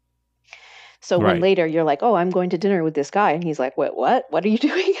 So when Right. later you're like, "Oh, I'm going to dinner with this guy," and he's like, "Wait, what? What are you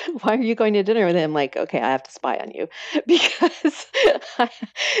doing? Why are you going to dinner with him?" Like, okay, I have to spy on you because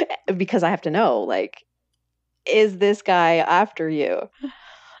because I have to know, like, is this guy after you?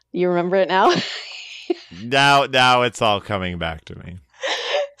 You remember it now? Now it's all coming back to me.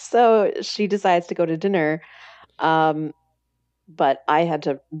 So she decides to go to dinner, um, but I had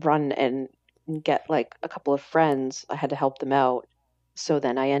to run and get like a couple of friends. I had to help them out. So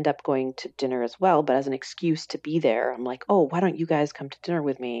then I end up going to dinner as well, but as an excuse to be there, I'm like, "Oh, why don't you guys come to dinner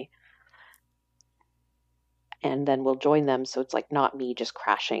with me?" And then we'll join them. So it's like not me just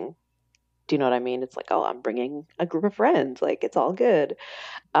crashing. Do you know what I mean? It's like, oh, I'm bringing a group of friends. Like it's all good.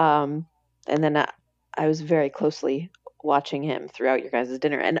 Um, and then I was very closely watching him throughout your guys'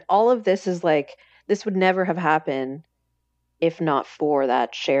 dinner. And all of this is like, this would never have happened if not for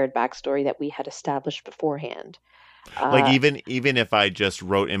that shared backstory that we had established beforehand. Like Uh, even if I just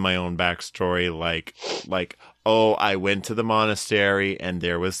wrote in my own backstory, like oh, I went to the monastery and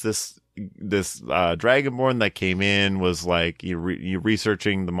there was this dragonborn that came in, was like you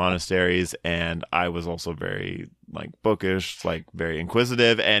researching the monasteries, and I was also very like bookish, like very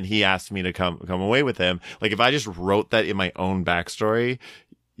inquisitive, and he asked me to come away with him. Like if I just wrote that in my own backstory,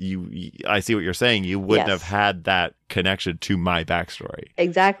 I see what you're saying, you wouldn't have yes, had that connection to my backstory.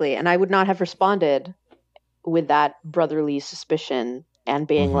 exactly. And I would not have responded with that brotherly suspicion and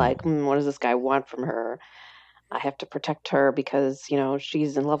being Mm-hmm. like, what does this guy want from her? I have to protect her because, you know,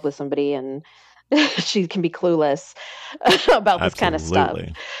 she's in love with somebody and she can be clueless about this kind of stuff.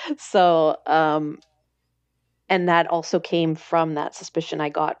 Absolutely. So, and that also came from that suspicion I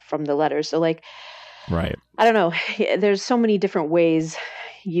got from the letters. So, like, Right. I don't know, there's so many different ways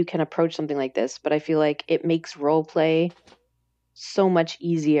you can approach something like this, but I feel like it makes role play so much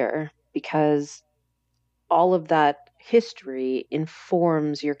easier because all of that history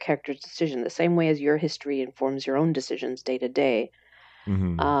informs your character's decision the same way as your history informs your own decisions day to day.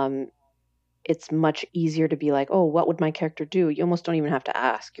 Mm-hmm. Um, it's much easier to be like, oh, what would my character do? You almost don't even have to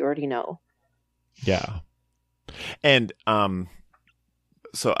ask. You already know. Yeah. And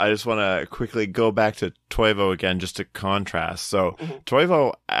so I just want to quickly go back to Toivo again, just to contrast. So Mm-hmm.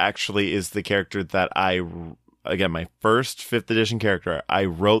 Toivo actually is the character that again, my first fifth edition character, I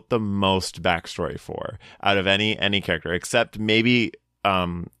wrote the most backstory for out of any character, except maybe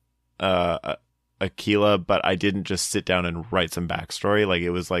uh Aquila, but I didn't just sit down and write some backstory. Like it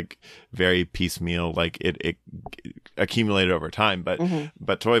was like very piecemeal, like it accumulated over time. Mm-hmm.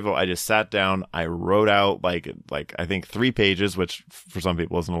 But Toivo, I just sat down, I wrote out like I think 3 pages, which for some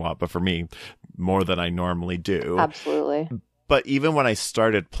people isn't a lot, but for me, more than I normally do. Absolutely. But even when I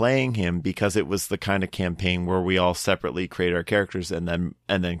started playing him, because it was the kind of campaign where we all separately create our characters and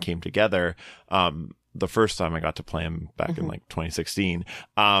then came together, the first time I got to play him back in Mm-hmm. like 2016,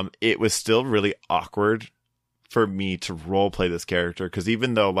 it was still really awkward for me to role play this character, because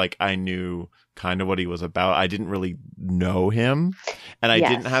even though like I knew kind of what he was about, I didn't really know him, and I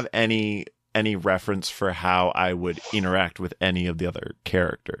didn't Yes. have any reference for how I would interact with any of the other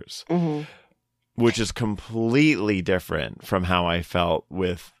characters, Mm-hmm. which is completely different from how I felt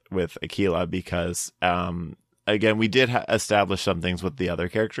with Aquila, because again, we did establish some things with the other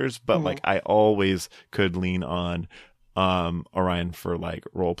characters, but Mm-hmm. like I always could lean on Orion for like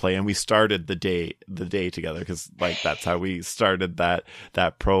role play, and we started the day together, because like that's how we started that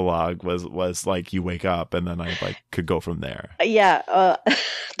prologue, was like you wake up, and then I like could go from there. Yeah.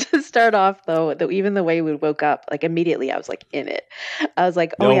 To start off, though, even the way we woke up, like immediately, I was like in it. I was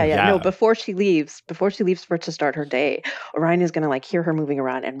like, oh yeah, Oh yeah. No, yeah. before she leaves for to start her day, Orion is gonna like hear her moving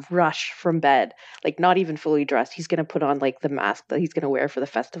around and rush from bed, like not even fully dressed. He's gonna put on like the mask that he's gonna wear for the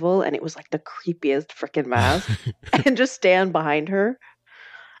festival, and it was like the creepiest freaking mask, and just stand behind her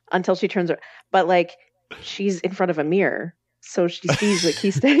until she turns her. But like, she's in front of a mirror. So she sees that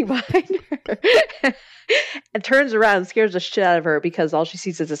he's standing behind her and turns around and scares the shit out of her because all she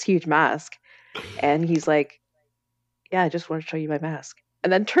sees is this huge mask. And he's like, yeah, I just want to show you my mask.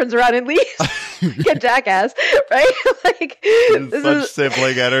 And then turns around and leaves. Get jackass, right? Like, this such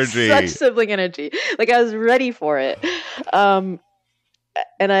sibling energy. Such sibling energy. Like, I was ready for it. And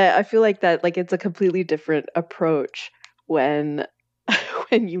I feel like that, like, it's a completely different approach when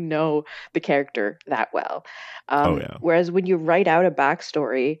you know the character that well. Whereas when you write out a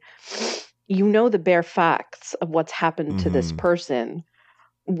backstory, you know the bare facts of what's happened to this person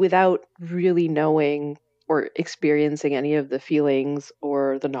without really knowing or experiencing any of the feelings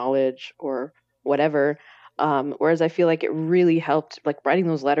or the knowledge or whatever. Whereas I feel like it really helped, like, writing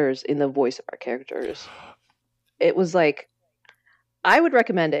those letters in the voice of our characters. It was like, I would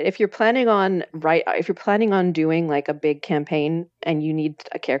recommend it if you're planning on doing like a big campaign and you need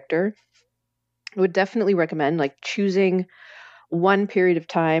a character. I would definitely recommend like choosing one period of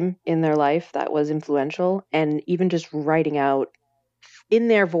time in their life that was influential, and even just writing out in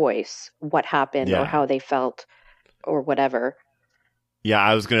their voice what happened or how they felt or whatever. Yeah,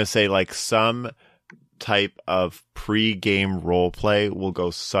 I was going to say, like, some type of pre-game role play will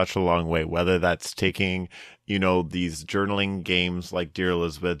go such a long way, whether that's taking, you know, these journaling games like Dear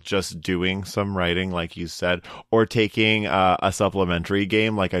Elizabeth, just doing some writing like you said, or taking a supplementary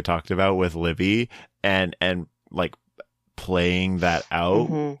game like I talked about with Livy and like playing that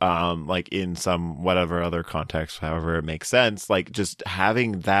out like in some whatever other context, however it makes sense. Like, just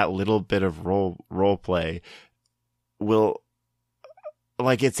having that little bit of role play will,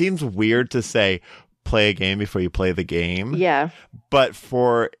 like, it seems weird to say play a game before you play the game. Yeah. But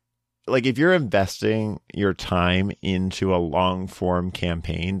for, like, if you're investing your time into a long form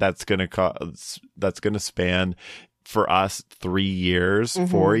campaign, that's going to span for us 3 years,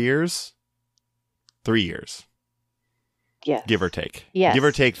 4 years, 3 years. Yes. Give or take. Yes. Give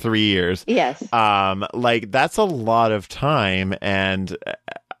or take 3 years. Yes. Like, that's a lot of time. And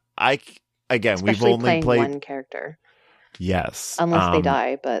Especially we've only played one character. Yes. Unless they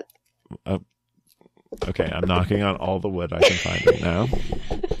die, but. Okay, I'm knocking on all the wood I can find right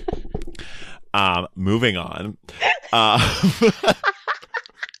now. Moving on.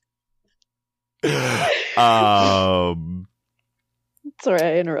 Sorry,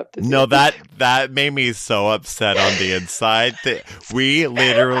 I interrupted you. No, that made me so upset on the inside. We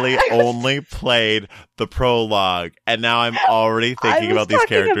literally only played the prologue, and now I'm already thinking about these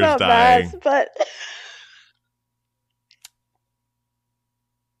characters dying. Mads, but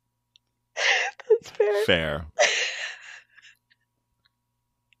that's fair. Fair.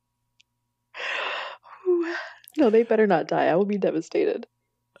 No, they better not die. I will be devastated.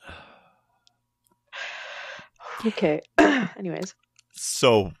 Okay. Anyways.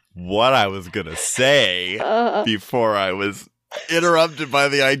 So what I was going to say before I was interrupted by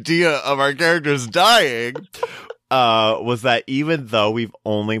the idea of our characters dying was that even though we've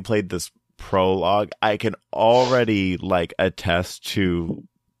only played this prologue, I can already, like, attest to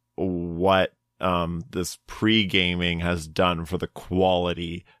what this pre-gaming has done for the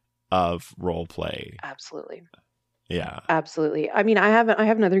quality of role play. Absolutely. Yeah. Absolutely. I mean, I have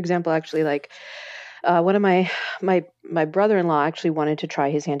another example, actually. Like, one of my brother-in-law actually wanted to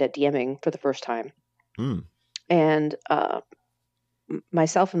try his hand at DMing for the first time. And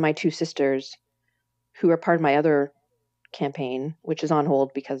myself and my two sisters, who are part of my other campaign, which is on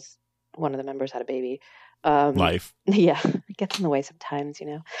hold because one of the members had a baby. Life. Yeah, it gets in the way sometimes, you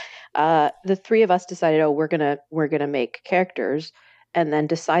know. The three of us decided, we're gonna make characters, and then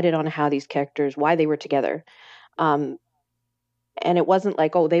decided on how these characters, why they were together. And it wasn't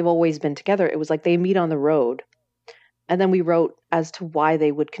like, they've always been together. It was like they meet on the road. And then we wrote as to why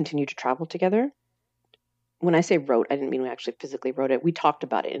they would continue to travel together. When I say wrote, I didn't mean we actually physically wrote it. We talked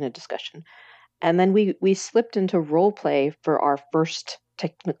about it in a discussion. And then we slipped into role play for our first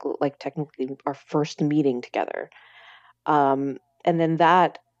technically our first meeting together. And then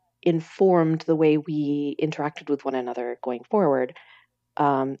that informed the way we interacted with one another going forward.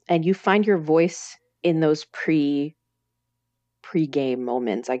 And you find your voice in those pre-game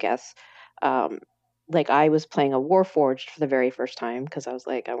moments, I guess. Like, I was playing a Warforged for the very first time because I was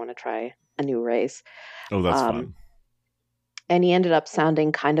like, I want to try a new race. Oh, that's fun. And he ended up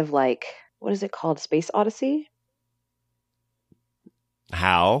sounding kind of like, what is it called? Space Odyssey?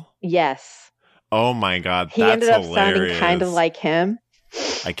 Hal? Yes. Oh my God, he ended up sounding kind of like him.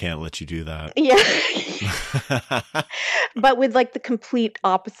 I can't let you do that. Yeah. But with, like, the complete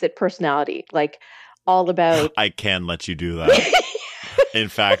opposite personality. Like, all about... I can let you do that. In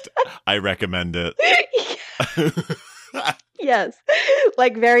fact, I recommend it. Yes.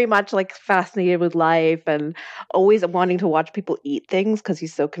 Like very much like fascinated with life and always wanting to watch people eat things because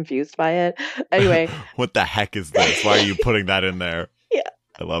he's so confused by it. Anyway. What the heck is this? Why are you putting that in there? Yeah.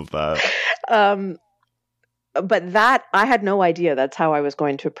 I love that. But that I had no idea that's how I was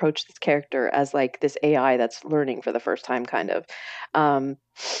going to approach this character, as like this AI that's learning for the first time, kind of.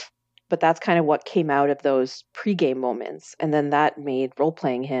 But that's kind of what came out of those pregame moments. And then that made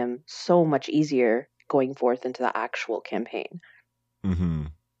role-playing him so much easier going forth into the actual campaign. Mm-hmm.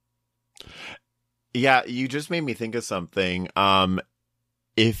 Yeah, you just made me think of something.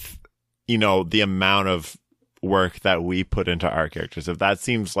 If, the amount of work that we put into our characters, if that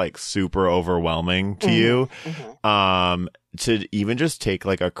seems like super overwhelming to you, to even just take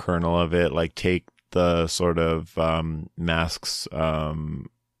like a kernel of it, like take the sort of Masks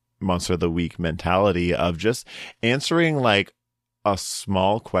Monster of the Week mentality of just answering like a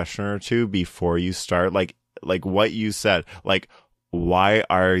small question or two before you start, like what you said, like, why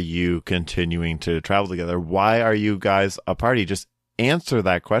are you continuing to travel together? Why are you guys a party? Just answer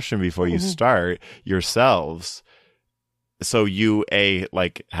that question before you start yourselves, so you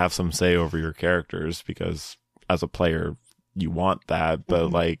like have some say over your characters, because as a player you want that,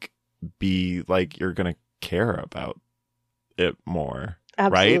 but like be like you're gonna care about it more.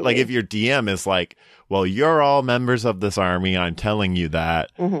 Absolutely. Right? Like if your DM is like, well, you're all members of this army, I'm telling you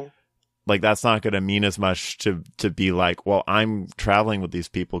that, like that's not going to mean as much to be like, well, I'm traveling with these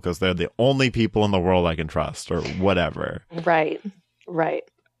people because they're the only people in the world I can trust, or whatever. Right.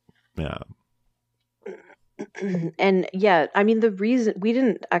 Yeah. And yeah, I mean, the reason we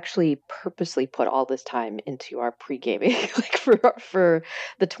didn't actually purposely put all this time into our pre-gaming, like for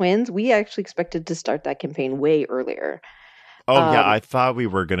the twins, we actually expected to start that campaign way earlier. Oh, yeah, I thought we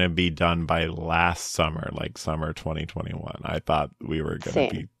were going to be done by last summer, like summer 2021. I thought we were going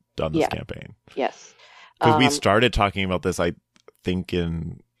to be done this campaign. Yes. Because we started talking about this, I think,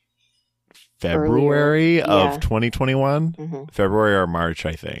 in February of 2021. February or March,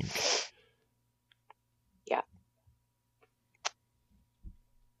 I think. Yeah.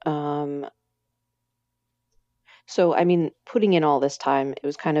 So, I mean, putting in all this time, it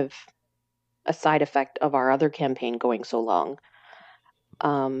was kind of a side effect of our other campaign going so long.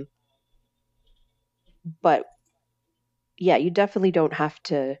 But yeah, you definitely don't have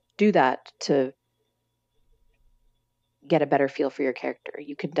to do that to get a better feel for your character.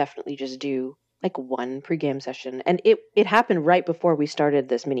 You can definitely just do like one pregame session. And it happened right before we started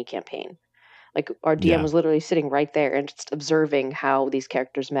this mini campaign. Like our DM was literally sitting right there and just observing how these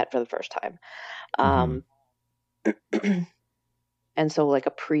characters met for the first time. And so like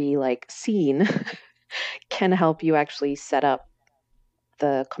a scene can help you actually set up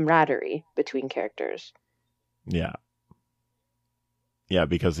the camaraderie between characters. Yeah. Yeah,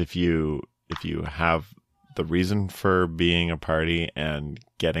 because if you have the reason for being a party and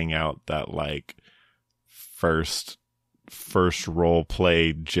getting out that like first role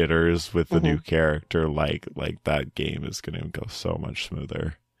play jitters with the new character, like that game is going to go so much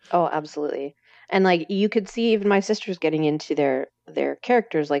smoother. Oh, absolutely. And like you could see even my sisters getting into their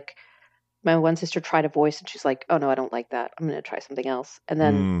characters. Like my one sister tried a voice and she's like, oh no, I don't like that, I'm going to try something else. And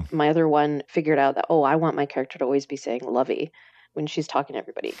then my other one figured out that, I want my character to always be saying Lovey when she's talking to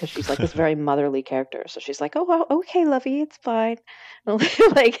everybody, because she's like this very motherly character. So she's like, oh, okay, Lovey, it's fine.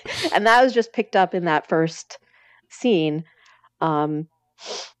 Like, and that was just picked up in that first scene, and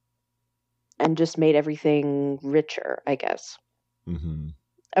just made everything richer, I guess.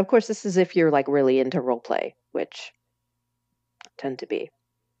 Of course, this is if you're like really into role play, which I tend to be.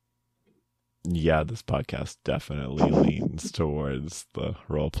 Yeah, this podcast definitely leans towards the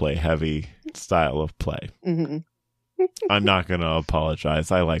role play heavy style of play. I'm not going to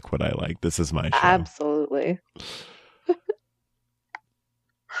apologize. I like what I like. This is my show. Absolutely.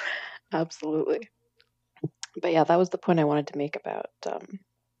 Absolutely. But yeah, that was the point I wanted to make about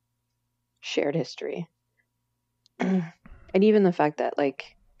shared history. And even the fact that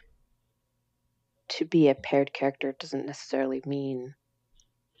like to be a paired character doesn't necessarily mean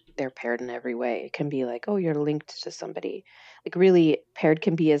they're paired in every way. It can be like, oh, you're linked to somebody. Like really paired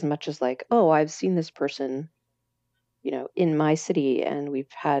can be as much as like, oh, I've seen this person, in my city and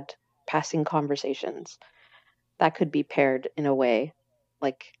we've had passing conversations. That could be paired in a way.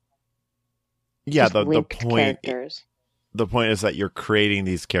 Like, yeah, the point characters. The point is that you're creating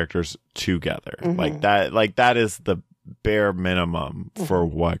these characters together. Like that is the bare minimum for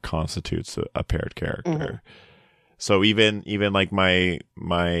what constitutes a paired character. So even like my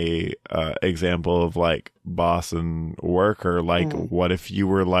example of like boss and worker, like what if you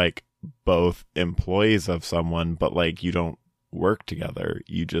were like both employees of someone, but like you don't work together.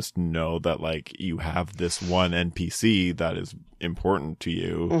 You just know that like you have this one NPC that is important to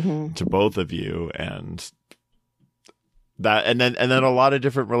you, to both of you, and then a lot of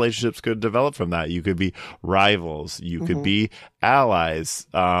different relationships could develop from that. You could be rivals, you could be allies,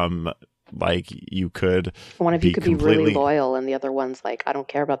 like you could one of you could be really loyal and the other one's like, I don't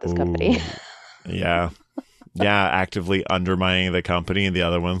care about this company. Yeah, actively undermining the company, and the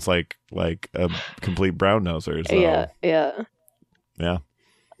other one's like a complete brown noser. So. Yeah.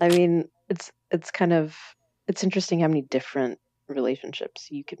 I mean, it's interesting how many different relationships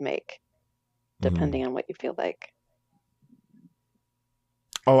you could make depending on what you feel like.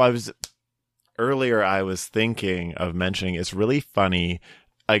 Oh, I was thinking of mentioning, it's really funny.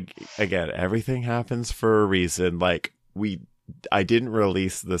 Again, everything happens for a reason. Like I didn't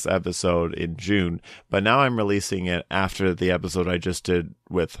release this episode in June, but now I'm releasing it after the episode I just did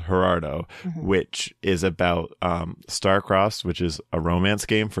with Gerardo, which is about Starcrossed, which is a romance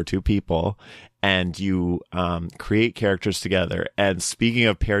game for two people, and you create characters together. And speaking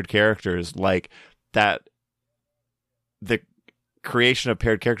of paired characters, like that, the creation of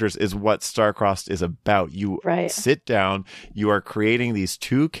paired characters is what Starcrossed is about. You sit down, you are creating these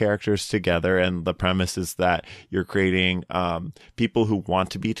two characters together, and the premise is that you're creating people who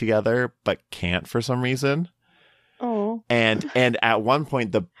want to be together but can't for some reason. Oh. And at one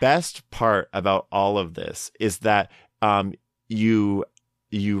point, the best part about all of this is that you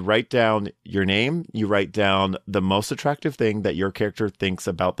write down your name, you write down the most attractive thing that your character thinks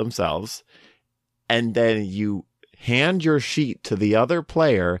about themselves, and then you hand your sheet to the other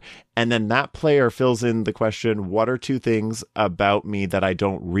player, and then that player fills in the question, what are two things about me that I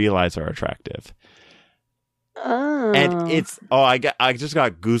don't realize are attractive? Oh. And it's I just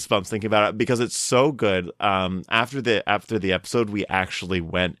got goosebumps thinking about it because it's so good. After the episode, we actually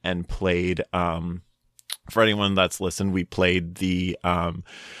went and played, for anyone that's listened, we played the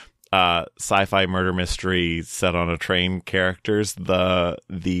sci-fi murder mystery set on a train characters, the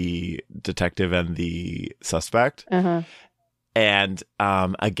detective and the suspect. And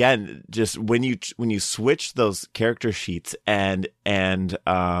again, just when you switch those character sheets and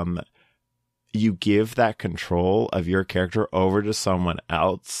you give that control of your character over to someone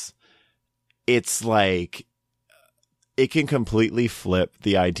else, it's like it can completely flip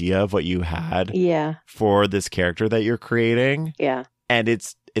the idea of what you had for this character that you're creating. And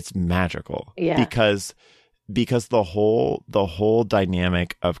it's magical. Because the whole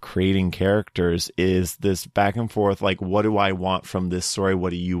dynamic of creating characters is this back and forth, like, what do I want from this story? What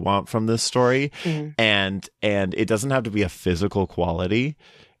do you want from this story? And it doesn't have to be a physical quality.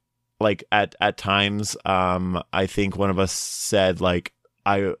 Like at times, I think one of us said, like,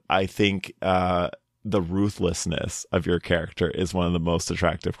 I think the ruthlessness of your character is one of the most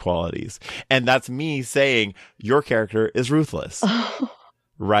attractive qualities. And that's me saying your character is ruthless.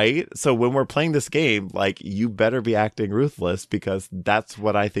 Right? So when we're playing this game, like, you better be acting ruthless because that's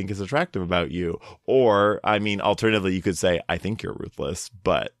what I think is attractive about you. Or, I mean, alternatively, you could say, I think you're ruthless,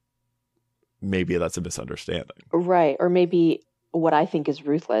 but maybe that's a misunderstanding. Right. Or maybe what I think is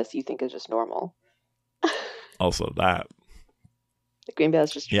ruthless, you think is just normal. Also that. Like, maybe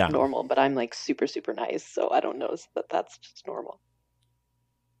that's just normal, but I'm like super, super nice. So I don't know that that's just normal.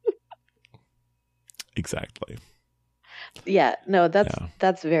 Exactly. Yeah, no,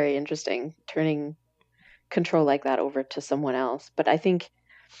 that's very interesting, turning control like that over to someone else. But I think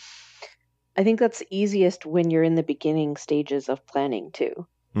that's easiest when you're in the beginning stages of planning too.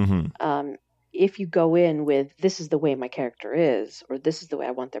 If you go in with, this is the way my character is, or this is the way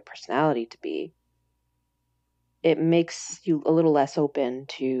I want their personality to be, it makes you a little less open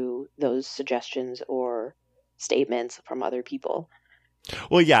to those suggestions or statements from other people.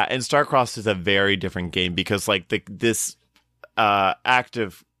 Well, yeah, and Starcrossed is a very different game because, like, this act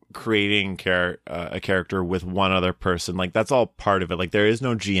of creating a character with one other person, like, that's all part of it. Like, there is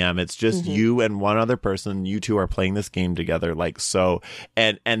no GM; it's just you and one other person. You two are playing this game together, like, so.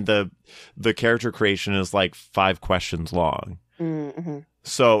 And the character creation is like 5 questions long.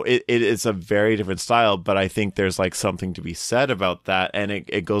 So it is a very different style, but I think there's like something to be said about that. And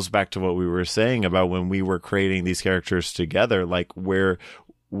it goes back to what we were saying about when we were creating these characters together, like we're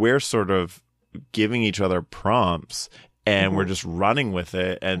sort of giving each other prompts and we're just running with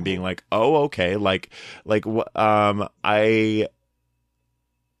it and being like, oh, okay.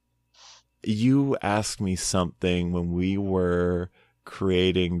 You asked me something when we were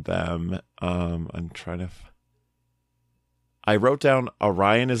creating them. I wrote down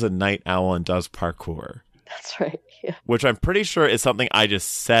Orion is a night owl and does parkour. That's right. Yeah. Which I'm pretty sure is something I just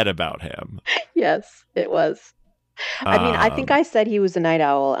said about him. Yes, it was. I mean, I think I said he was a night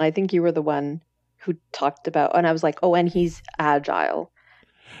owl, and I think you were the one who talked about, and I was like, oh, and he's agile,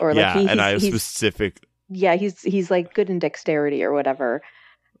 or like Yeah, and I have he's specific. yeah, he's like good in dexterity or whatever.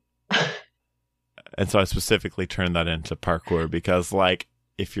 And so I specifically turned that into parkour because, like,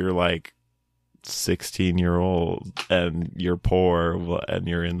 if you're like 16-year-old and you're poor and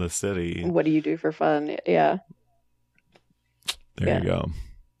you're in the city, What do you do for fun? Yeah. There you go.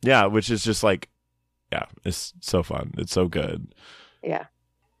 Yeah, which is just like, yeah, it's so fun. It's so good. Yeah.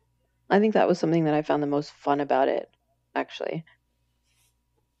 I think that was something that I found the most fun about it, actually,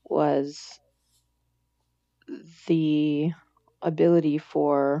 was the ability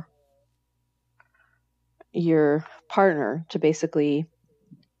for your partner to basically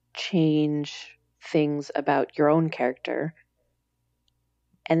change things about your own character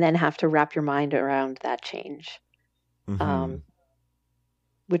and then have to wrap your mind around that change,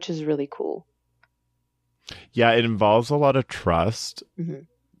 which is really cool. Yeah, it involves a lot of trust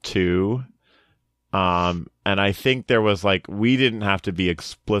too. And I think there was like, we didn't have to be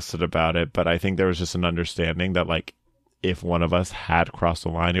explicit about it, but I think there was just an understanding that like, if one of us had crossed the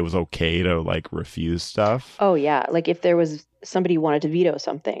line, it was okay to like refuse stuff. Oh yeah. Like if there was somebody who wanted to veto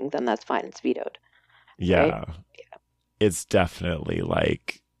something, then that's fine. It's vetoed. Yeah. Right? Yeah. It's definitely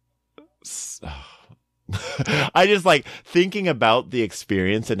like, I just like thinking about the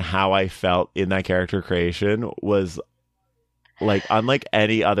experience and how I felt in that character creation was like unlike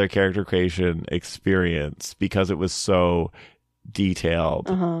any other character creation experience because it was so detailed,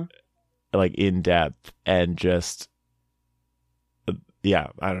 like in depth, and just yeah,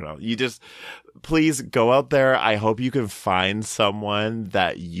 I don't know. You just please go out there. I hope you can find someone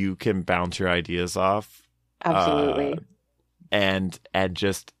that you can bounce your ideas off. Absolutely. And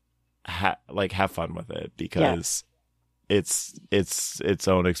just have fun with it because it's its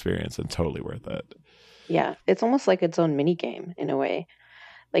own experience and totally worth it. Yeah, it's almost like its own mini game in a way.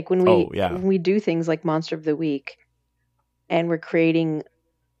 Like when we do things like Monster of the Week, and we're creating,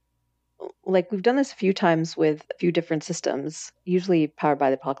 like we've done this a few times with a few different systems, usually Powered by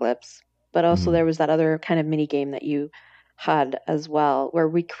the Apocalypse, but also there was that other kind of mini game that you had as well, where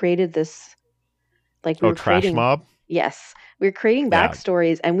we created this, like we were Trash creating, Mob. Yes, we were creating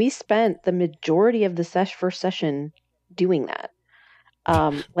backstories, and we spent the majority of the first session doing that.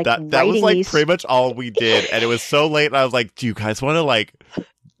 Like that was like pretty much all we did, and it was so late, and I was like, do you guys want to like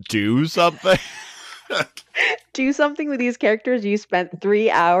do something? Do something with these characters you spent 3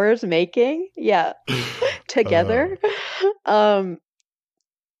 hours making? Yeah. Together. Yeah,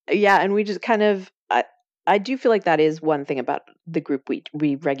 and we just kind of I do feel like that is one thing about the group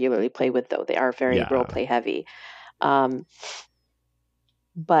we regularly play with, though. They are very role play heavy. But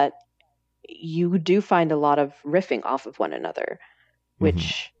you do find a lot of riffing off of one another,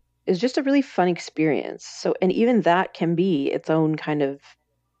 which is just a really fun experience. So, and even that can be its own kind of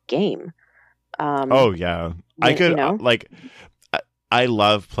game. Oh yeah, I could like. I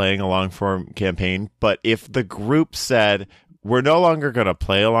love playing a long form campaign, but if the group said we're no longer going to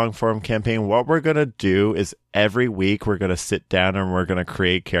play a long form campaign, what we're going to do is every week we're going to sit down and we're going to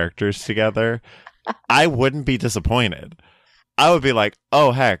create characters together, I wouldn't be disappointed. I would be like,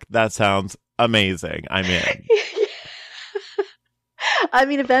 oh heck, that sounds amazing. I'm in. I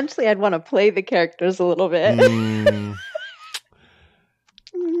mean, eventually I'd want to play the characters a little bit.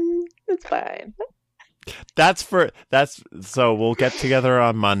 It's fine. So we'll get together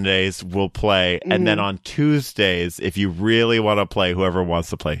on Mondays, we'll play, and then on Tuesdays, if you really want to play, whoever wants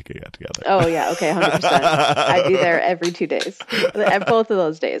to play can get together. Oh yeah, okay, 100%. I'd be there every 2 days. At both of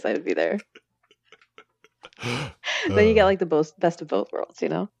those days, I'd be there. Then you get like the best of both worlds, you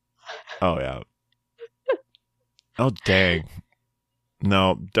know? Oh yeah. Oh dang.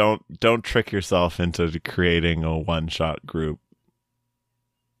 No, don't trick yourself into creating a one-shot group.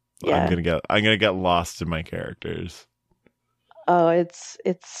 Yeah. I'm gonna get lost in my characters. Oh, it's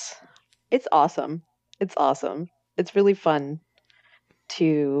awesome. It's awesome. It's really fun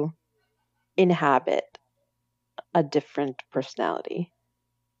to inhabit a different personality.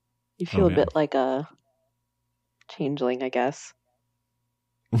 You feel a bit like a changeling, I guess.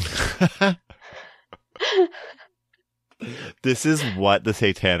 This is what the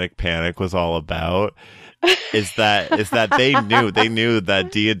Satanic Panic was all about. Is that they knew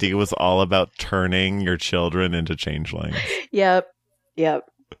that D&D was all about turning your children into changelings. Yep.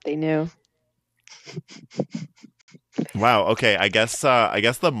 They knew. Wow. Okay. I guess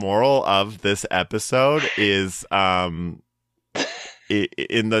the moral of this episode is in the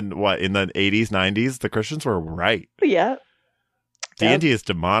 80s, 90s, the Christians were right. Yeah. D&D is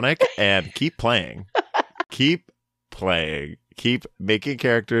demonic, and keep playing. Keep playing. Keep making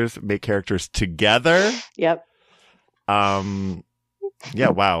characters. Make characters together. Yep. Yeah.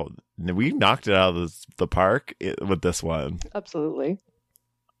 Wow. we knocked it out of the park with this one. Absolutely.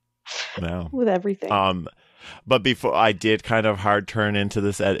 No. With everything. But before I did kind of hard turn into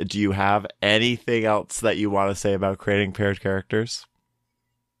this, do you have anything else that you want to say about creating paired characters?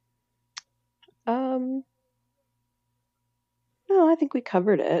 No, I think we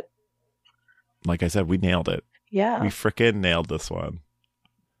covered it. Like I said, we nailed it. Yeah. We frickin' nailed this one.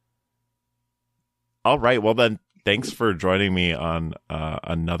 All right. Well, then, thanks for joining me on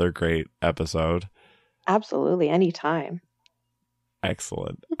another great episode. Absolutely. Anytime.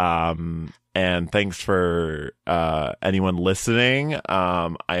 Excellent. And thanks for anyone listening.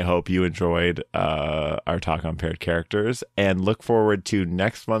 I hope you enjoyed our talk on paired characters, and look forward to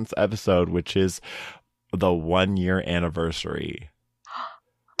next month's episode, which is the 1 year anniversary.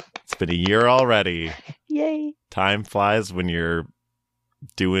 It's been a year already. Yay. Time flies when you're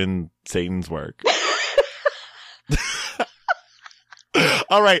doing Satan's work.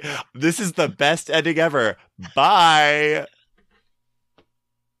 All right. This is the best ending ever. Bye.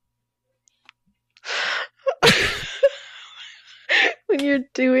 When you're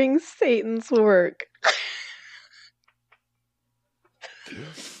doing Satan's work.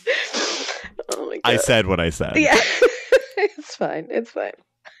 Oh my God. I said what I said. Yeah. It's fine. It's fine.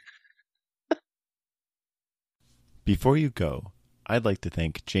 Before you go, I'd like to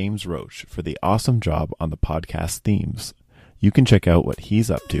thank James Roach for the awesome job on the podcast themes. You can check out what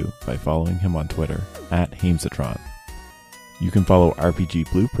he's up to by following him on Twitter @Hamesatron. You can follow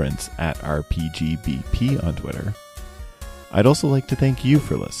RPG Blueprints @RPGBP on Twitter. I'd also like to thank you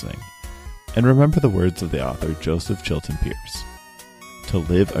for listening. And remember the words of the author Joseph Chilton Pearce. To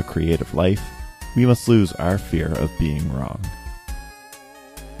live a creative life, we must lose our fear of being wrong.